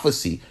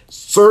hypocrisy.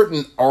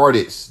 Certain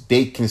artists,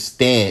 they can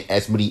stand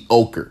as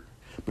mediocre.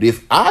 But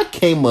if I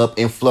came up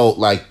and flowed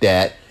like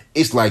that,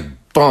 it's like,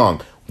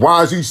 bong.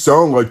 Why does he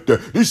sound like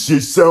that? This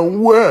shit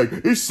sound whack.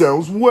 It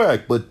sounds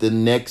whack. But the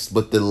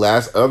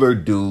last other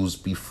dudes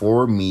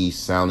before me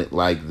sounded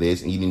like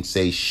this and you didn't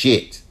say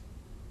shit.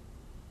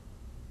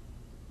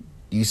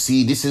 You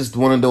see, this is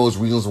one of those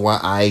reasons why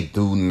I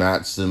do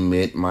not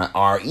submit my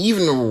art,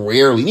 even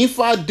rarely. And if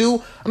I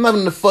do, I'm not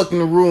in the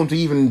fucking room to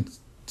even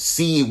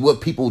see what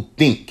people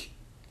think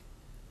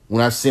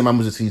when I send my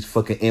music to these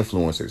fucking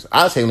influencers.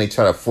 I say when they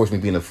try to force me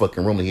to be in the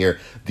fucking room to hear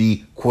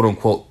the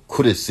quote-unquote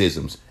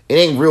criticisms. It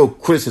ain't real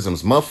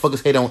criticisms.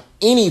 Motherfuckers hate on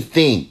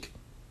anything.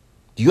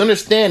 Do you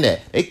understand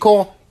that? They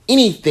call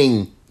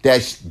anything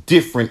that's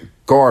different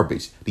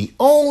garbage. The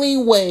only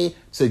way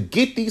to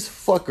get these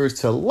fuckers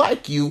to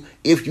like you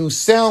if you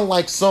sound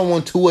like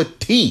someone to a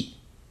T.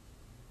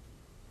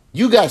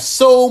 You got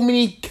so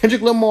many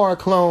Kendrick Lamar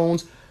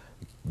clones,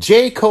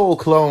 J. Cole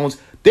clones.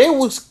 They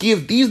will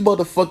give these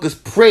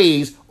motherfuckers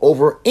praise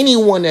over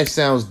anyone that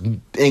sounds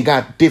and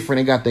got different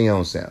and got their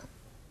own sound.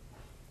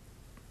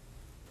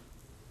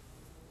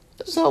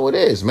 That's how it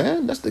is,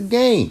 man. That's the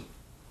game.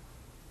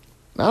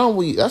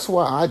 That's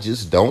why I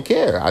just don't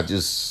care. I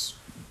just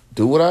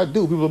do what I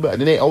do. People about,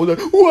 and they always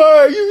like,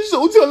 why? You're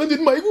so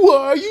talented, Mike.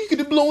 Why? You could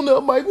have blown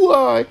up, Mike.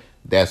 Why?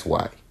 That's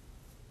why.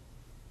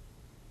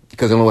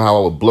 Because I don't know how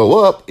I would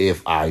blow up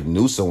if I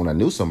knew someone. I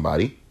knew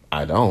somebody.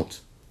 I don't.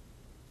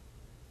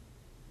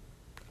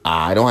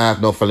 I don't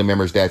have no family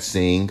members that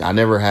sing. I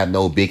never had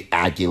no big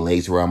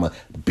accolades where I'm a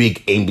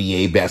big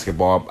NBA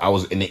basketball. I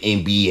was in the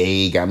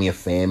NBA, got me a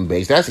fan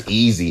base. That's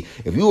easy.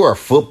 If you were a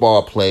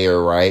football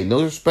player, right?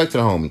 No respect to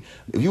the homie.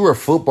 If you were a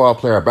football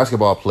player, a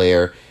basketball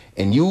player,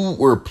 and you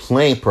were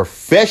playing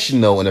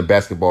professional in a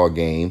basketball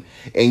game,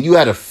 and you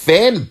had a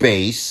fan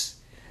base,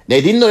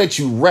 they didn't know that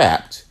you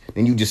rapped,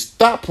 then you just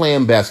stopped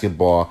playing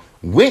basketball,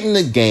 went in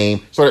the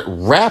game, started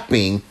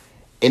rapping,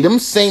 and them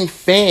same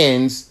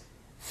fans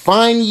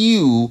find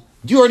you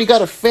already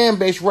got a fan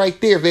base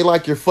right there if they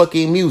like your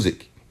fucking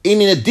music.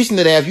 And in addition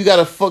to that, if you got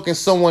if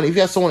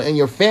you have someone in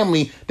your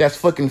family that's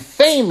fucking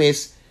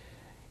famous,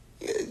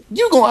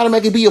 you're going to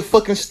automatically be a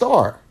fucking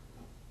star.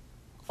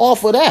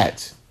 Off of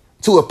that.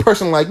 To a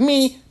person like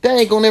me, that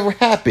ain't going to never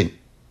happen.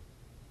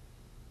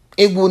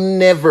 It will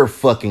never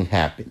fucking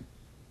happen.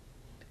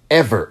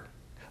 Ever.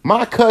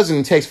 My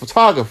cousin takes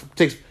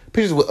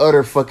pictures with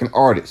other fucking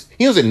artists.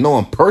 He doesn't know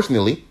them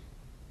personally.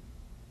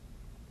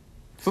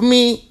 For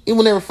me, it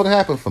will never fucking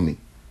happen for me.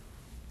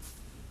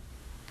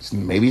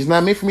 Maybe it's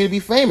not meant for me to be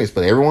famous,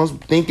 but everyone's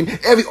thinking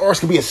every artist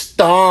can be a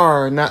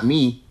star, not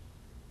me.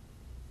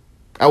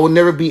 I will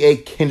never be a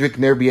Kendrick,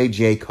 never be a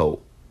J.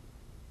 Cole.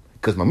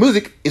 Because my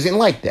music isn't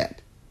like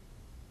that.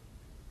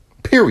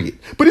 Period.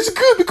 But it's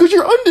good because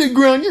you're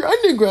underground.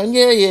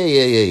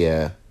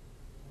 Yeah.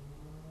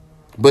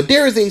 But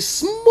there is a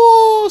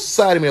small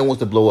side of me that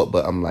wants to blow up,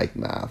 but I'm like,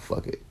 nah,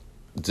 fuck it.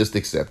 Just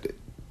accept it.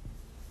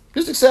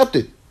 Just accept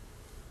it.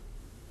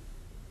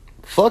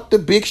 Fuck the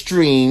big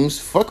streams.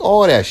 Fuck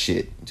all that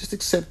shit. Just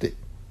accept it.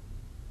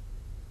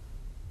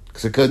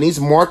 Because these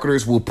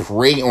marketers will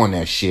prey on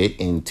that shit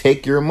and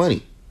take your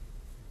money.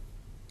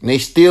 And they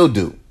still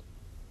do.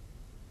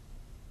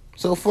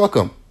 So fuck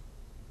them.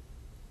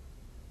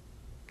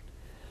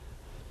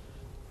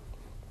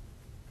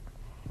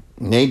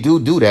 And they do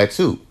that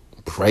too.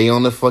 Prey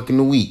on the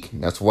fucking weak.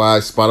 That's why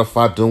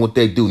Spotify doing what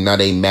they do. Now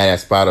they mad at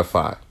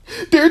Spotify.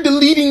 They're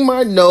deleting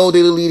they're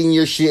deleting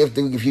your shit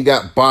if you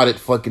got botted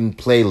fucking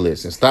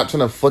playlists. And stop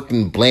trying to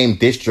fucking blame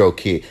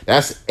DistroKid.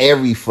 That's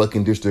every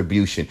fucking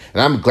distribution.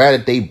 And I'm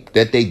glad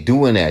that they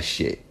doing that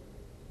shit.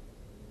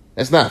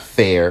 That's not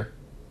fair.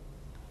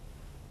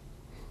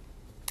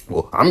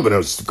 Well, I'm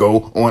gonna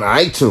go on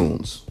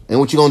iTunes. And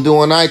what you gonna do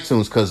on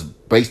iTunes? Because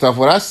based off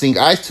what I seen,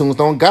 iTunes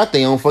don't got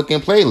their own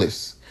fucking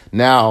playlists.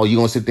 Now you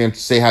gonna sit there and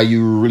say how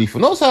you really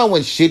feel. Notice how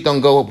when shit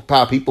don't go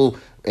how people,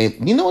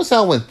 and you notice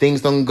how when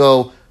things don't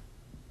go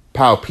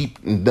how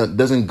people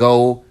doesn't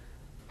go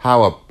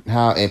how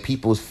in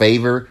people's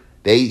favor,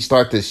 they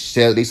start to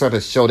show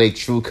their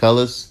true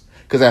colors.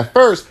 Because at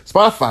first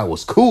Spotify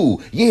was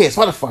cool, yeah,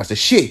 Spotify's the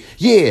shit,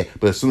 yeah.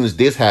 But as soon as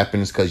this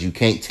happens, because you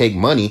can't take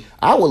money,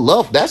 I would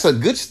love. That's a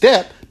good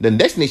step. The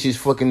next thing they should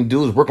fucking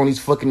do is work on these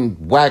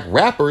fucking whack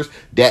rappers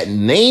that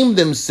name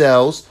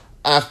themselves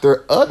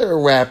after other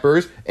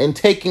rappers and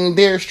taking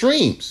their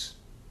streams.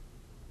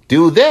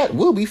 Do that,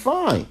 we'll be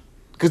fine.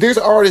 Because there's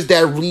artists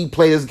that really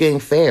play this game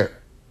fair.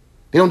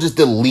 They don't just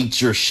delete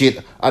your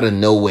shit out of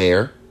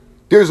nowhere.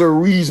 There's a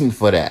reason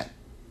for that.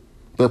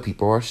 But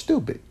people are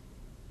stupid.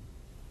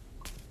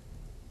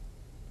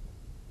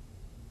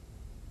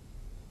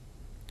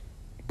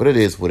 But it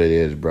is what it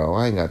is, bro.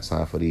 I ain't got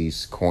time for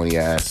these corny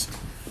ass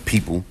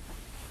people.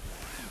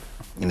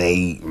 And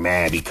they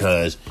mad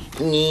because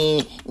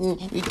you're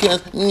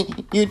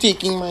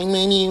taking my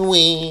money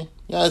away.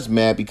 Y'all's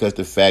mad because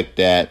the fact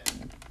that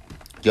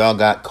y'all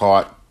got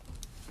caught.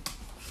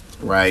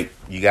 Right?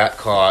 You got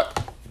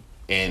caught.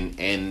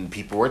 And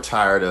people were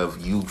tired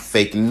of you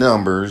faking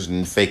numbers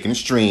and faking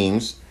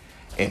streams.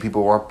 And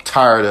people were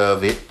tired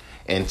of it.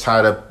 And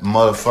tired of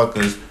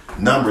motherfuckers'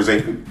 numbers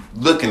ain't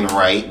looking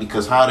right.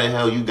 Because how the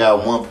hell you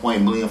got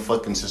 1 million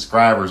fucking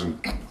subscribers and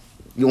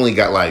you only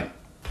got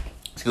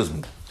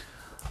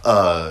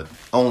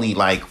only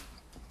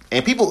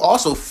and people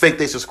also fake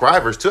their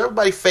subscribers too.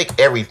 Everybody fake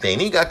everything.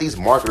 Then you got these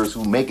marketers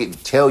who make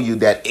it tell you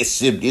that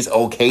it's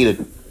okay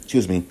to,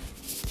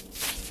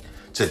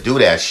 to do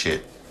that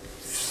shit.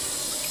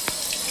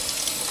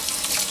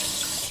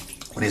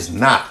 But it's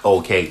not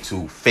okay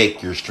to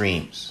fake your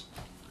streams.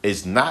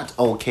 It's not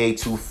okay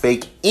to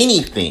fake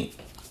anything.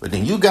 But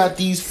then you got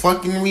these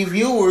fucking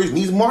reviewers and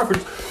these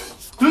marketers.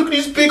 Look at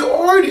these big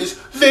artists.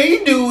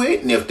 They do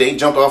it. And if they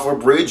jumped off a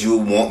bridge, you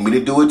want me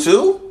to do it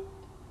too?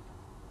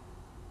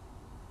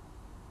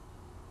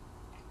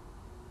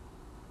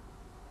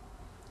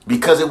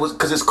 Because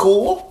it's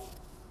cool?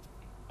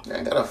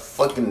 I gotta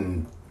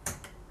fucking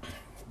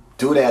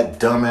do that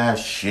dumbass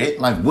shit.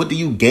 Like, what do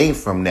you gain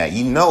from that?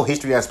 You know,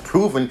 history has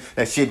proven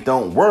that shit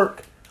don't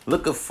work.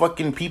 Look at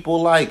fucking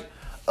people like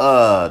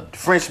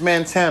French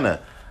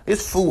Montana.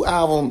 His full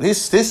album,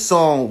 this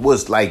song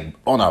was like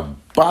on the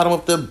bottom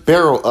of the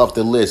barrel of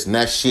the list, and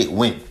that shit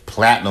went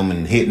platinum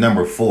and hit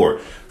number 4.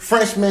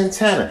 French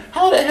Montana.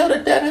 How the hell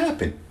did that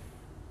happen?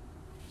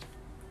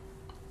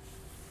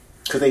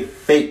 Because they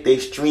fake their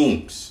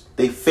streams.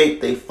 They fake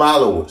their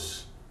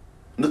followers.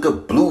 Look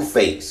at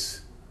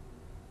Blueface.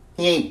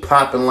 He ain't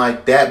popping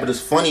like that, but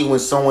it's funny when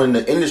someone in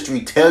the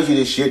industry tells you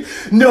this shit.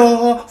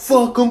 No,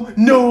 fuck him.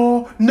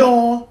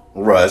 No.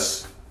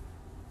 Russ.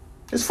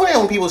 It's funny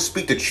when people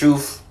speak the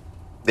truth.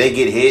 They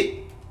get hit.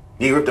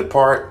 Get ripped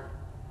apart.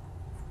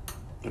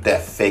 With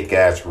that fake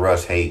ass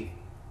Russ hate.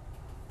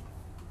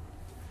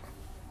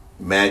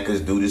 Mad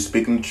cause dude is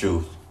speaking the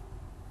truth.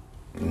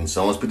 And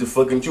someone speak the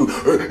fucking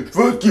truth.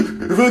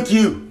 Fuck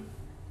you.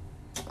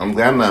 I'm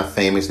glad I'm not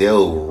famous.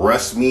 They'll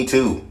Russ me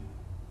too.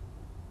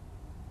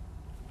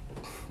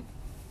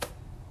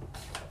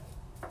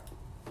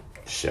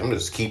 Shit, I'm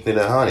just keeping it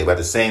 100. But at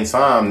the same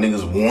time,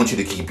 niggas want you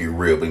to keep it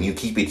real. But you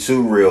keep it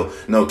too real.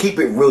 No, keep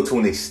it real to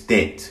an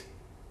extent.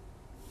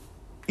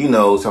 You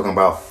know, talking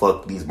about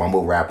fuck these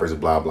mumble rappers,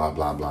 blah, blah,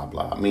 blah, blah,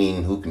 blah. I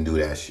mean, who can do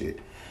that shit?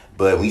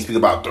 But when you speak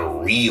about the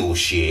real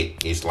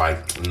shit, it's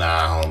like,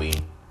 nah,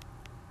 homie.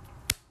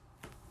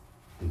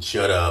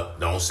 Shut up.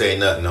 Don't say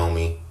nothing,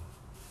 homie.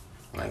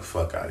 Like,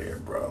 fuck out of here,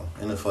 bro.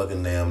 In the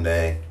fucking damn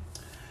day.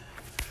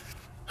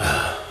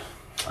 I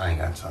ain't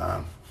got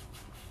time.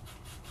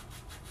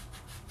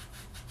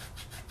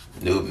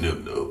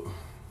 Nope.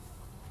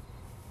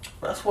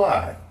 That's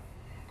why.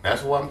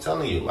 That's what I'm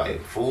telling you.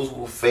 Like, fools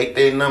will fake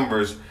their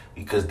numbers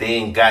because they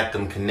ain't got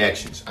them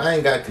connections. I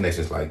ain't got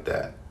connections like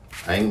that.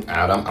 I'm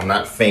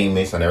not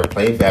famous. I never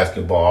played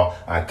basketball.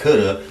 I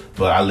could have,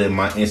 but I let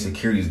my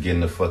insecurities get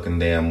in the fucking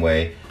damn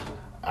way.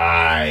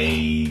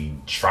 I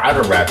tried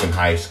to rap in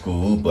high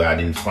school, but I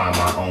didn't find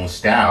my own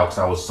style because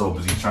I was so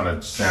busy trying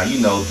to sound, do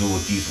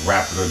what these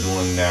rappers are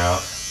doing now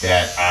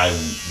that I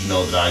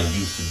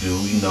used to do.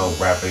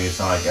 Rapping it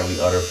sound like every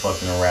other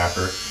fucking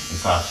rapper. And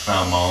so I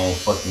found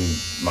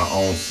my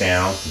own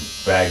sound.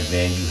 Back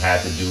then, you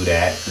had to do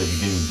that. Because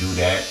if you didn't do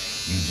that,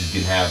 you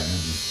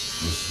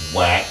just was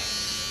whack.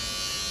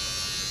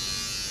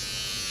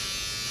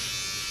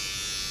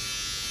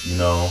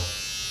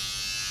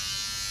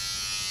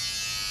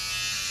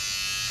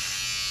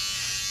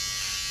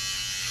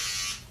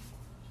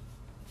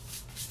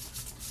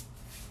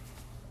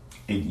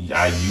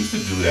 I used to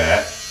do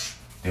that.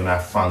 Then when I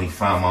finally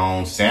found my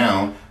own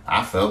sound,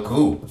 I felt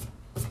cool.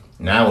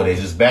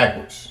 Nowadays, it's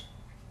backwards.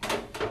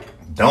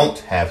 Don't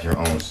have your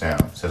own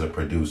sound, says a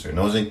producer.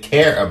 No one doesn't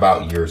care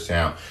about your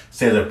sound,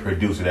 says a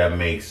producer that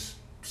makes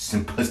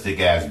simplistic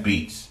ass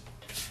beats.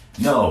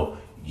 No,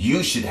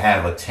 you should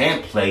have a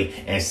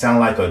template and sound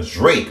like a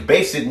Drake.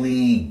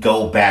 Basically,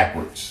 go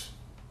backwards.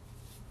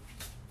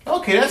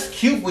 Okay, that's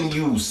cute when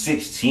you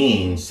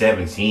 16,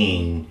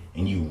 17,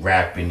 and you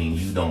rapping and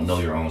you don't know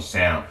your own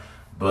sound.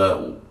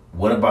 But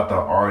what about the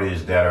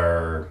artists that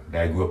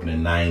grew up in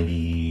the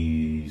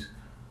 90s?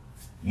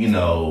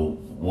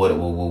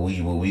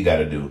 What we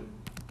gotta do?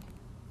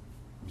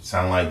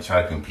 Sound like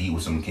try to compete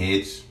with some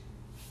kids?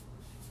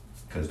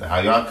 Because how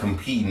y'all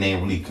competing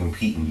ain't really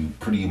competing. You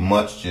pretty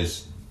much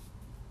just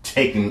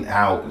taking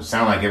out,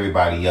 sound like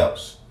everybody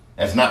else.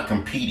 That's not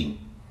competing.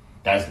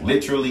 That's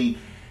literally,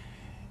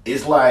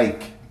 it's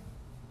like,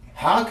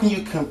 how can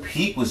you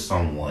compete with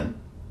someone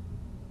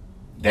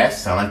that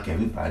sound like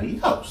everybody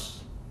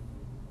else?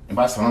 And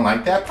by sounding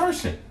like that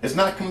person, it's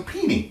not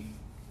competing.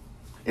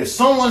 If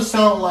someone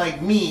sounds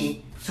like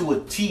me to a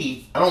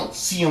T, I don't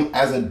see him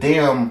as a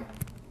damn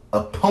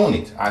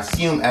opponent. I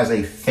see him as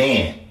a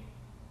fan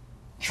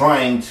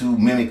trying to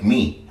mimic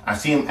me. I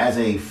see him as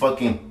a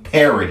fucking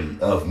parody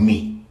of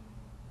me.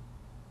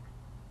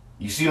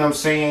 You see what I'm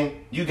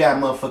saying? You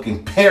got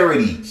motherfucking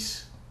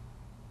parodies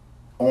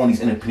on these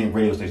independent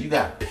radio stations. You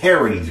got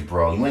parodies,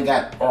 bro. You ain't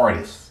got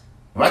artists.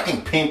 If I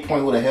can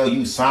pinpoint what the hell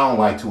you sound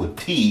like to a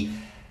T,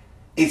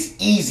 it's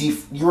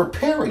easy. You're a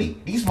parody.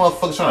 These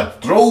motherfuckers trying to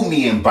throw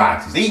me in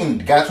boxes. They even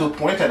got to a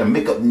point they tried to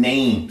make up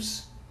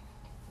names.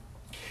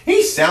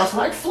 He sounds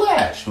like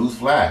Flash. Who's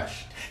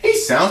Flash? He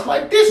sounds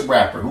like this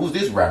rapper. Who's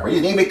this rapper?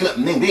 They making up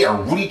names. They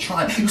are really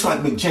trying. You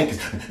sound like Mick Jenkins,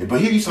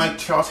 but here you sound like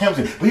Charles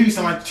Hamilton. But here you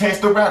sound like Chance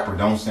the Rapper.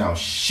 Don't sound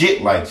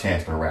shit like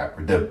Chance the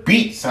Rapper. The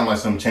beat sound like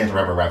some Chance the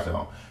Rapper raps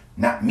on.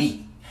 Not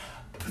me.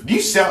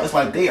 You sound, it's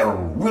like they are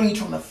really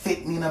trying to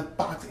fit me in a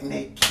box and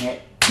they can't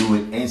do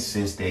it. And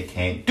since they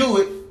can't do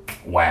it,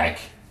 whack.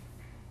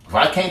 If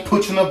I can't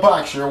put you in a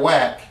box, you're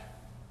whack.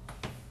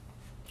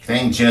 It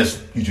ain't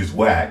just, you just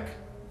whack.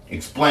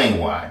 Explain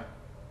why.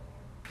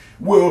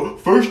 Well,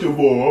 first of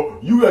all,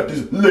 you got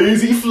this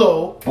lazy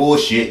flow.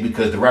 Bullshit,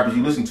 because the rappers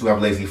you listen to have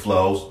lazy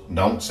flows.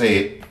 Don't say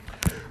it.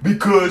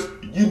 Because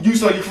you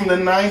saw you from the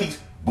 90s.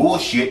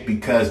 Bullshit,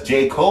 because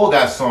J. Cole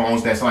got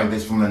songs that sound like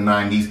this from the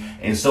 90s,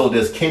 and so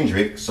does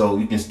Kendrick, so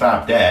you can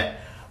stop that.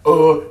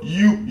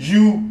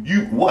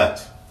 You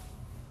what?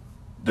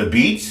 The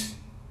beats?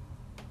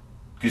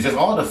 Because that's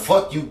all the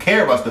fuck you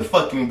care about, is the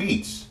fucking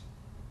beats.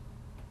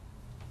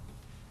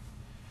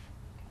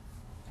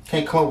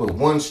 Can't come up with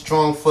one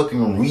strong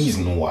fucking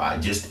reason why.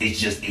 It just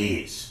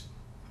is.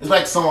 It's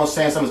like someone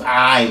saying something's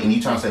aight and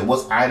you trying to say,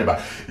 what's aight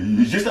about?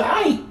 It's just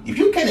aight. If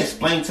you can't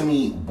explain to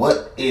me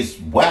what is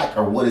whack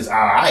or what is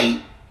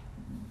aight,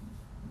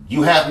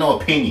 you have no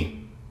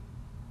opinion.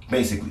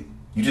 Basically.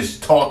 You're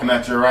just talking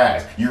out your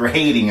ass. You're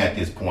hating at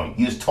this point.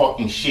 You're just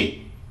talking shit.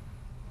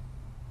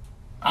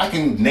 I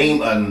can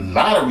name a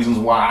lot of reasons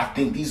why I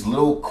think these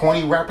little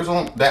corny rappers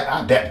on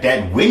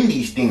that win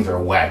these things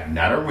are whack.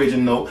 Not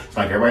original. It's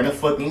like everybody in the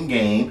fucking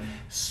game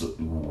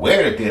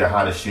swear that they're the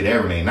hottest shit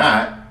ever. They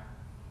not.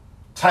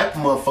 Type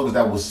of motherfuckers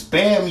that will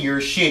spam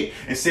your shit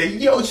and say,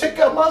 yo, check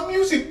out my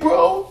music,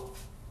 bro.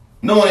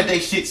 Knowing that they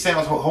shit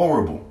sounds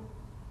horrible.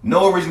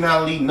 No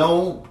originality,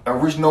 no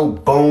original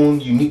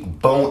bone, unique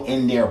bone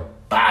in their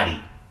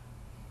body.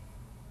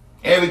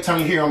 Every time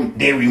you hear them,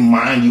 they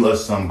remind you of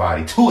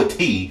somebody to a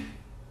T.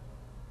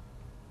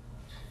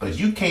 But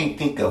you can't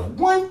think of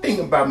one thing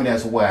about me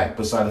that's whack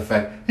besides the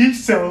fact he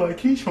sounds like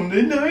he's from the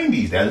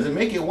 90s. That doesn't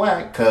make it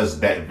whack, because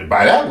by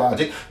that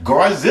logic,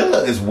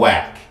 Godzilla is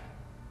whack.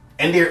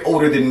 And they're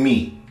older than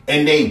me.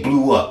 And they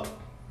blew up.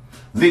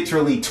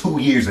 Literally 2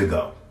 years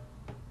ago.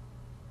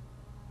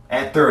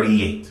 At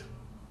 38.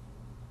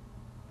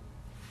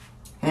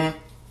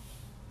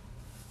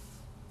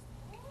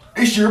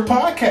 It's your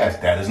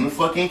podcast. That doesn't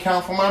fucking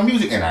count for my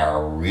music. And I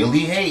really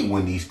hate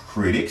when these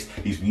critics,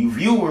 these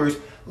reviewers,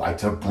 like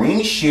to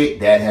bring shit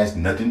that has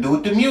nothing to do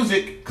with the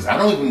music, because I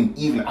don't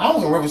even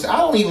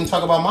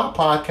talk about my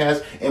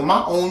podcast and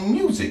my own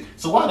music.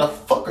 So why the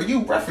fuck are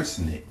you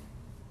referencing it?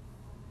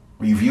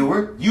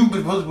 Reviewer, you're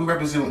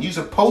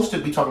supposed to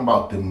be talking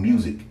about the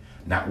music,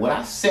 not what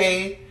I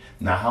say,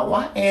 not how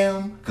I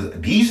am, because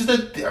these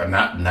are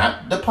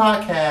not the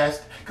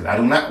podcast, because I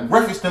do not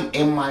reference them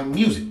in my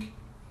music.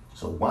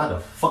 So why the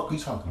fuck are you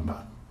talking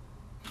about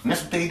it? And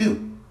that's what they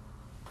do.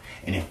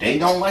 And if they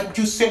don't like what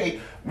you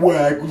say,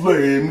 whack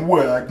lame,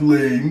 whack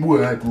lame,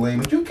 whack lame.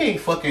 But you can't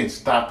fucking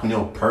stop putting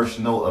your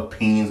personal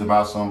opinions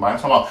about somebody. I'm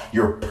talking about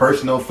your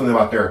personal feeling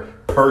about their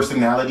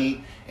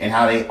personality and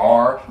how they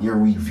are, your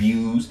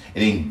reviews,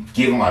 and then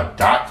give them a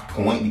dot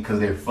point because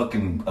their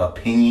fucking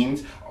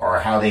opinions are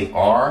how they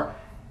are.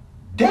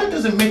 That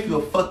doesn't make you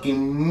a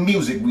fucking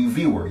music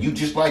reviewer. You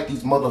just like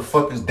these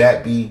motherfuckers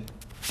that be...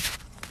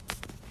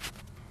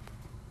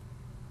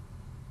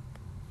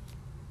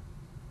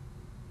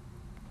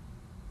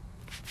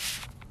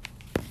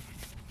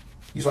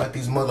 He's like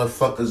these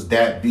motherfuckers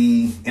that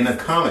be in the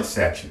comment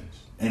sections.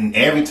 And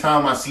every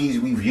time I see these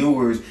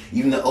reviewers,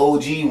 even the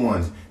OG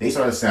ones, they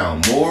start to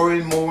sound more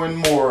and more and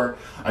more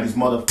of these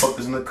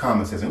motherfuckers in the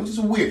comment section, which is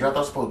weird. I thought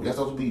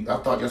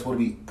you're supposed to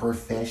be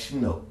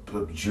professional,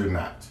 but you're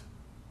not.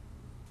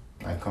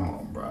 Like, come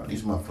on, bro.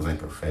 These motherfuckers ain't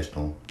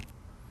professional.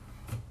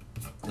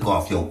 They go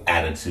off your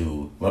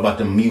attitude. What about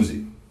the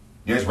music?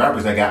 There's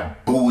rappers that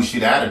got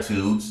bullshit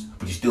attitudes,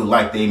 but you still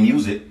like their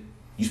music.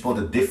 You're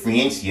supposed to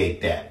differentiate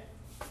that.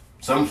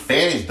 Some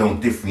fans don't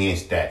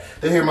differentiate that.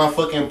 They hear my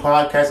fucking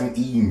podcast and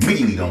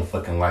immediately don't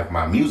fucking like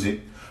my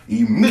music.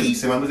 Immediately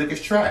say my music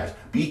is trash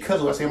because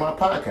of what I say in my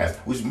podcast,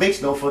 which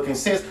makes no fucking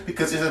sense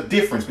because there's a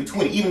difference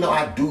between it, even though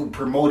I do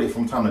promote it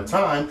from time to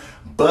time.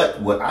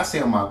 But what I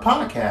say on my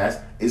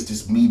podcast is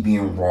just me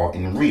being raw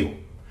and real.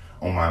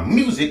 On my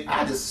music,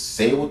 I just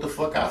say what the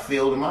fuck I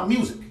feel in my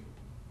music.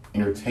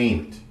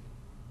 Entertainment.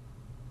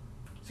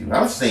 See, what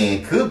I'm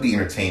saying could be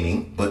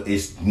entertaining, but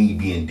it's me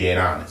being dead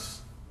honest.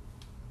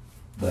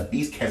 But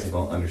these cats are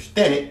going to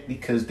understand it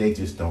because they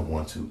just don't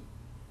want to.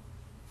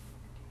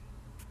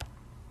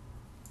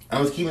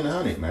 I was keeping it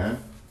 100,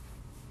 man.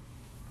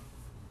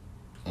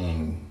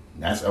 And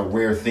that's a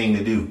rare thing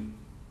to do.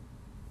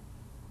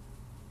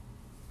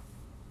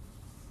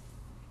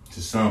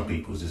 To some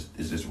people,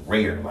 it's just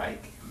rare.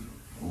 Like,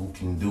 who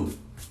can do it?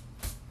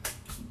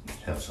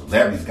 Hell,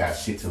 celebrities got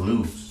shit to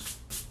lose.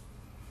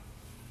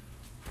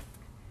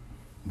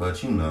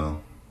 But you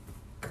know,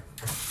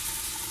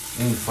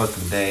 any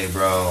fucking day,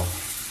 bro.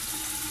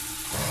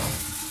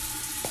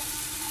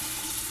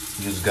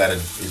 You just gotta,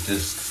 it's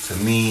just, to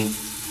me,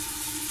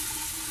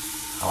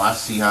 how I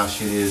see how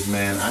shit is,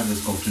 man, I'm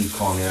just gonna keep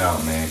calling it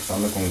out, man, because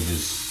I'm not gonna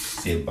just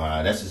sit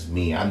by. That's just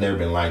me. I've never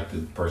been like the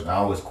person. I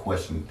always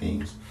question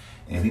things,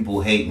 and people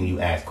hate when you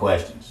ask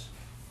questions.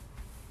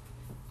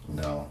 You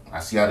know, I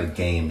see how the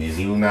game is.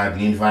 Even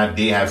if I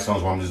did have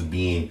songs where I'm just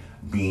being,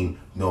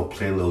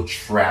 play a little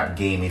trap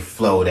gaming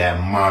flow, that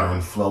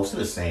modern flow, it's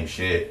the same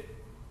shit.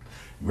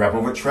 Rap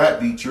over trap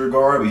beat, you're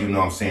garbage. You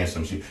know I'm saying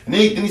some shit. And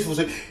then these people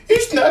say,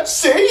 he's not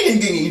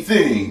saying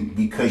anything.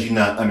 Because you're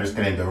not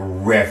understanding the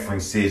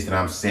references that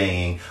I'm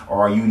saying.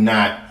 Or are you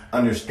not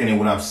understanding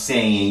what I'm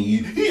saying?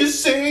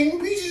 He's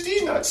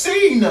not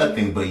saying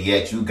nothing. But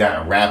yet you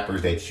got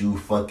rappers that you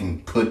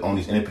fucking put on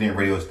these independent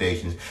radio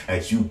stations,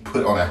 that you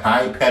put on a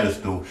high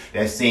pedestal,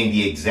 that's saying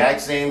the exact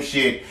same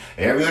shit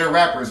every other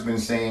rapper's been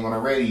saying on the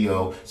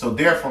radio. So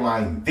therefore,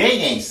 like, they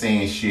ain't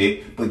saying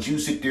shit, but you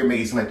sit there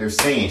making it seem like they're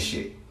saying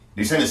shit.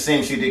 They're saying the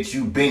same shit that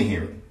you've been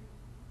hearing.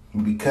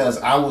 Because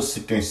I will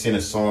sit there and sing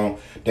a song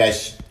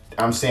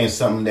I'm saying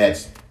something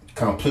that's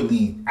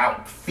completely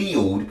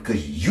outfield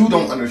because you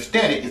don't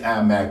understand it. It's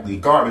automatically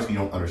garbage if you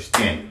don't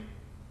understand it.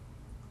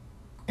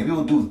 And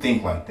people do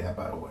think like that,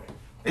 by the way.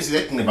 They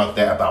think about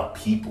that about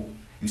people.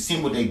 You've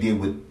seen what they did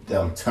with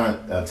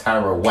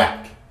Tyra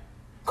Whack.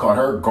 Called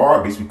her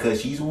garbage because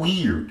she's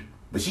weird.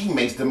 But she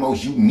makes the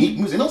most unique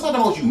music. And those are the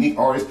most unique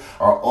artists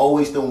are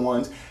always the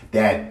ones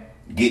that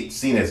get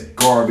seen as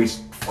garbage,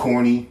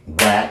 corny,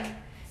 whack.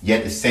 Yet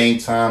at the same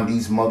time,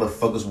 these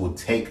motherfuckers will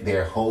take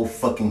their whole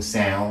fucking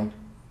sound,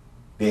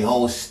 their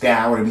whole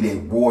style, whether it be their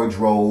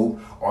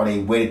wardrobe or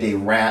the way that they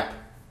rap.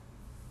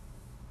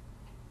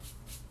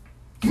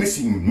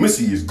 Missy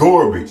is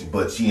garbage,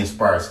 but she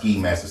inspired Ski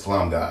Mask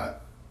Slum God.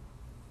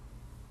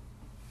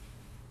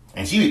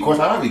 And she records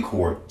how I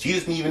record. She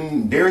doesn't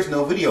even, there is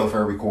no video of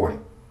her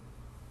recording.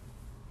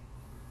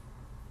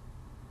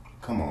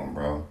 Come on,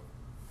 bro.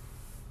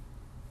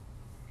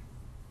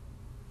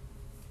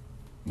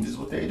 This is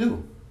what they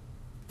do.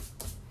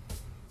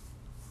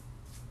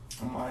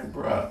 I'm like,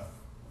 bruh.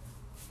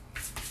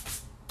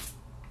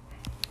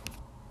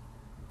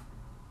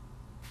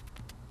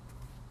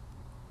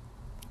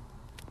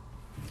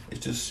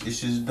 It's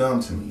just dumb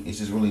to me. It's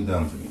just really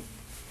dumb to me.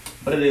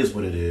 But it is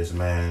what it is,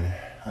 man.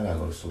 I gotta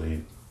go to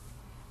sleep.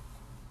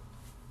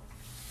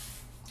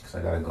 Because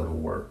I gotta go to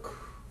work.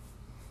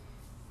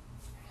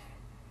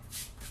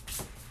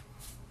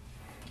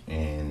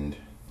 And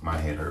my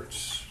head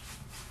hurts.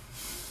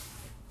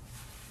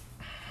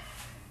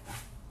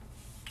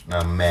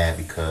 I'm mad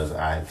because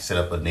I set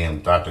up a damn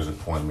doctor's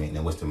appointment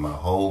and wasted my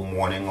whole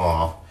morning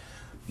off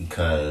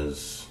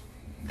because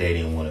they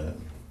didn't want to.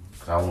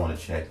 Because I want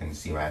to check and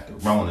see if I have the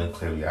Rona.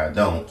 Clearly, I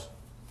don't.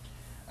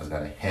 I just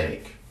got a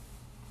headache.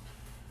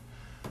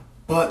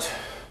 But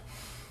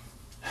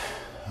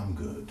I'm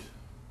good.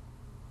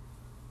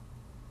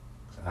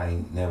 I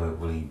ain't never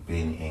really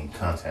been in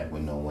contact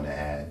with no one that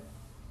had,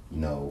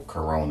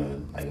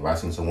 corona. Like if I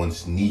seen someone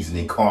sneezing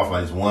and coughing,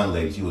 like this one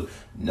lady, she was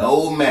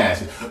no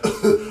mask.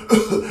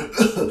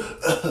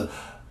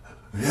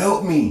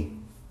 Help me.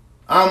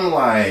 I'm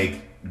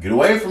like, get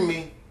away from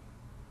me.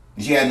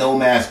 She had no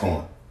mask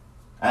on.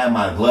 I had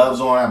my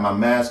gloves on, I had my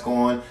mask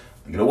on.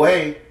 Get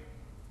away.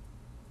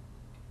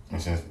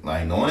 And since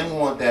like no one ain't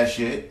want that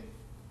shit.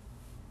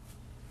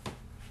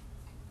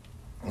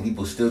 And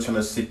people still trying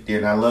to sit there,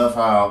 and I love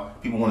how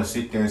people want to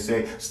sit there and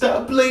say,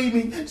 stop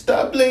blaming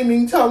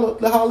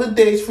the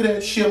holidays for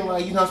that shit. I'm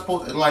like, you're not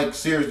supposed to, like,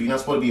 seriously, you're not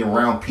supposed to be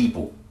around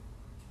people.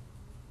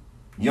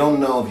 You don't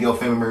know if your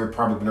family member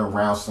probably been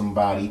around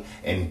somebody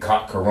and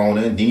caught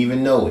corona and didn't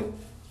even know it.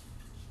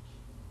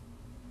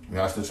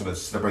 Y'all still trying to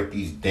celebrate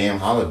these damn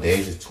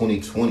holidays. It's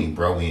 2020,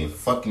 bro. We in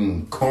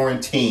fucking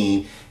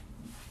quarantine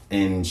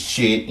and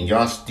shit, and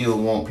y'all still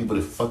want people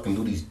to fucking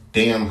do these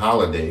damn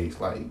holidays.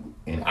 Like,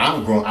 and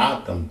I'm grown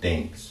out them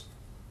things.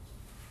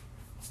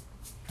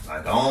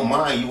 Like, I don't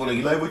mind. You want to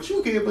get like what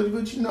you get, but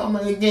I'm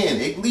like, again,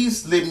 at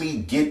least let me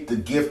get the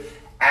gift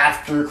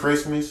after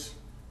Christmas.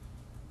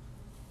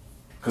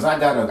 Because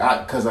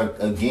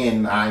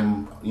again,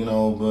 I'm,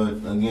 but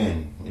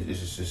again,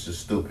 it's just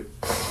stupid.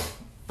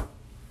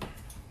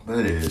 But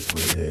it is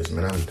what it is,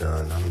 man. I'm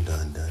done.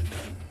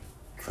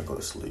 I go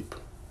to sleep.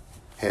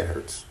 Head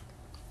hurts.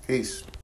 Peace.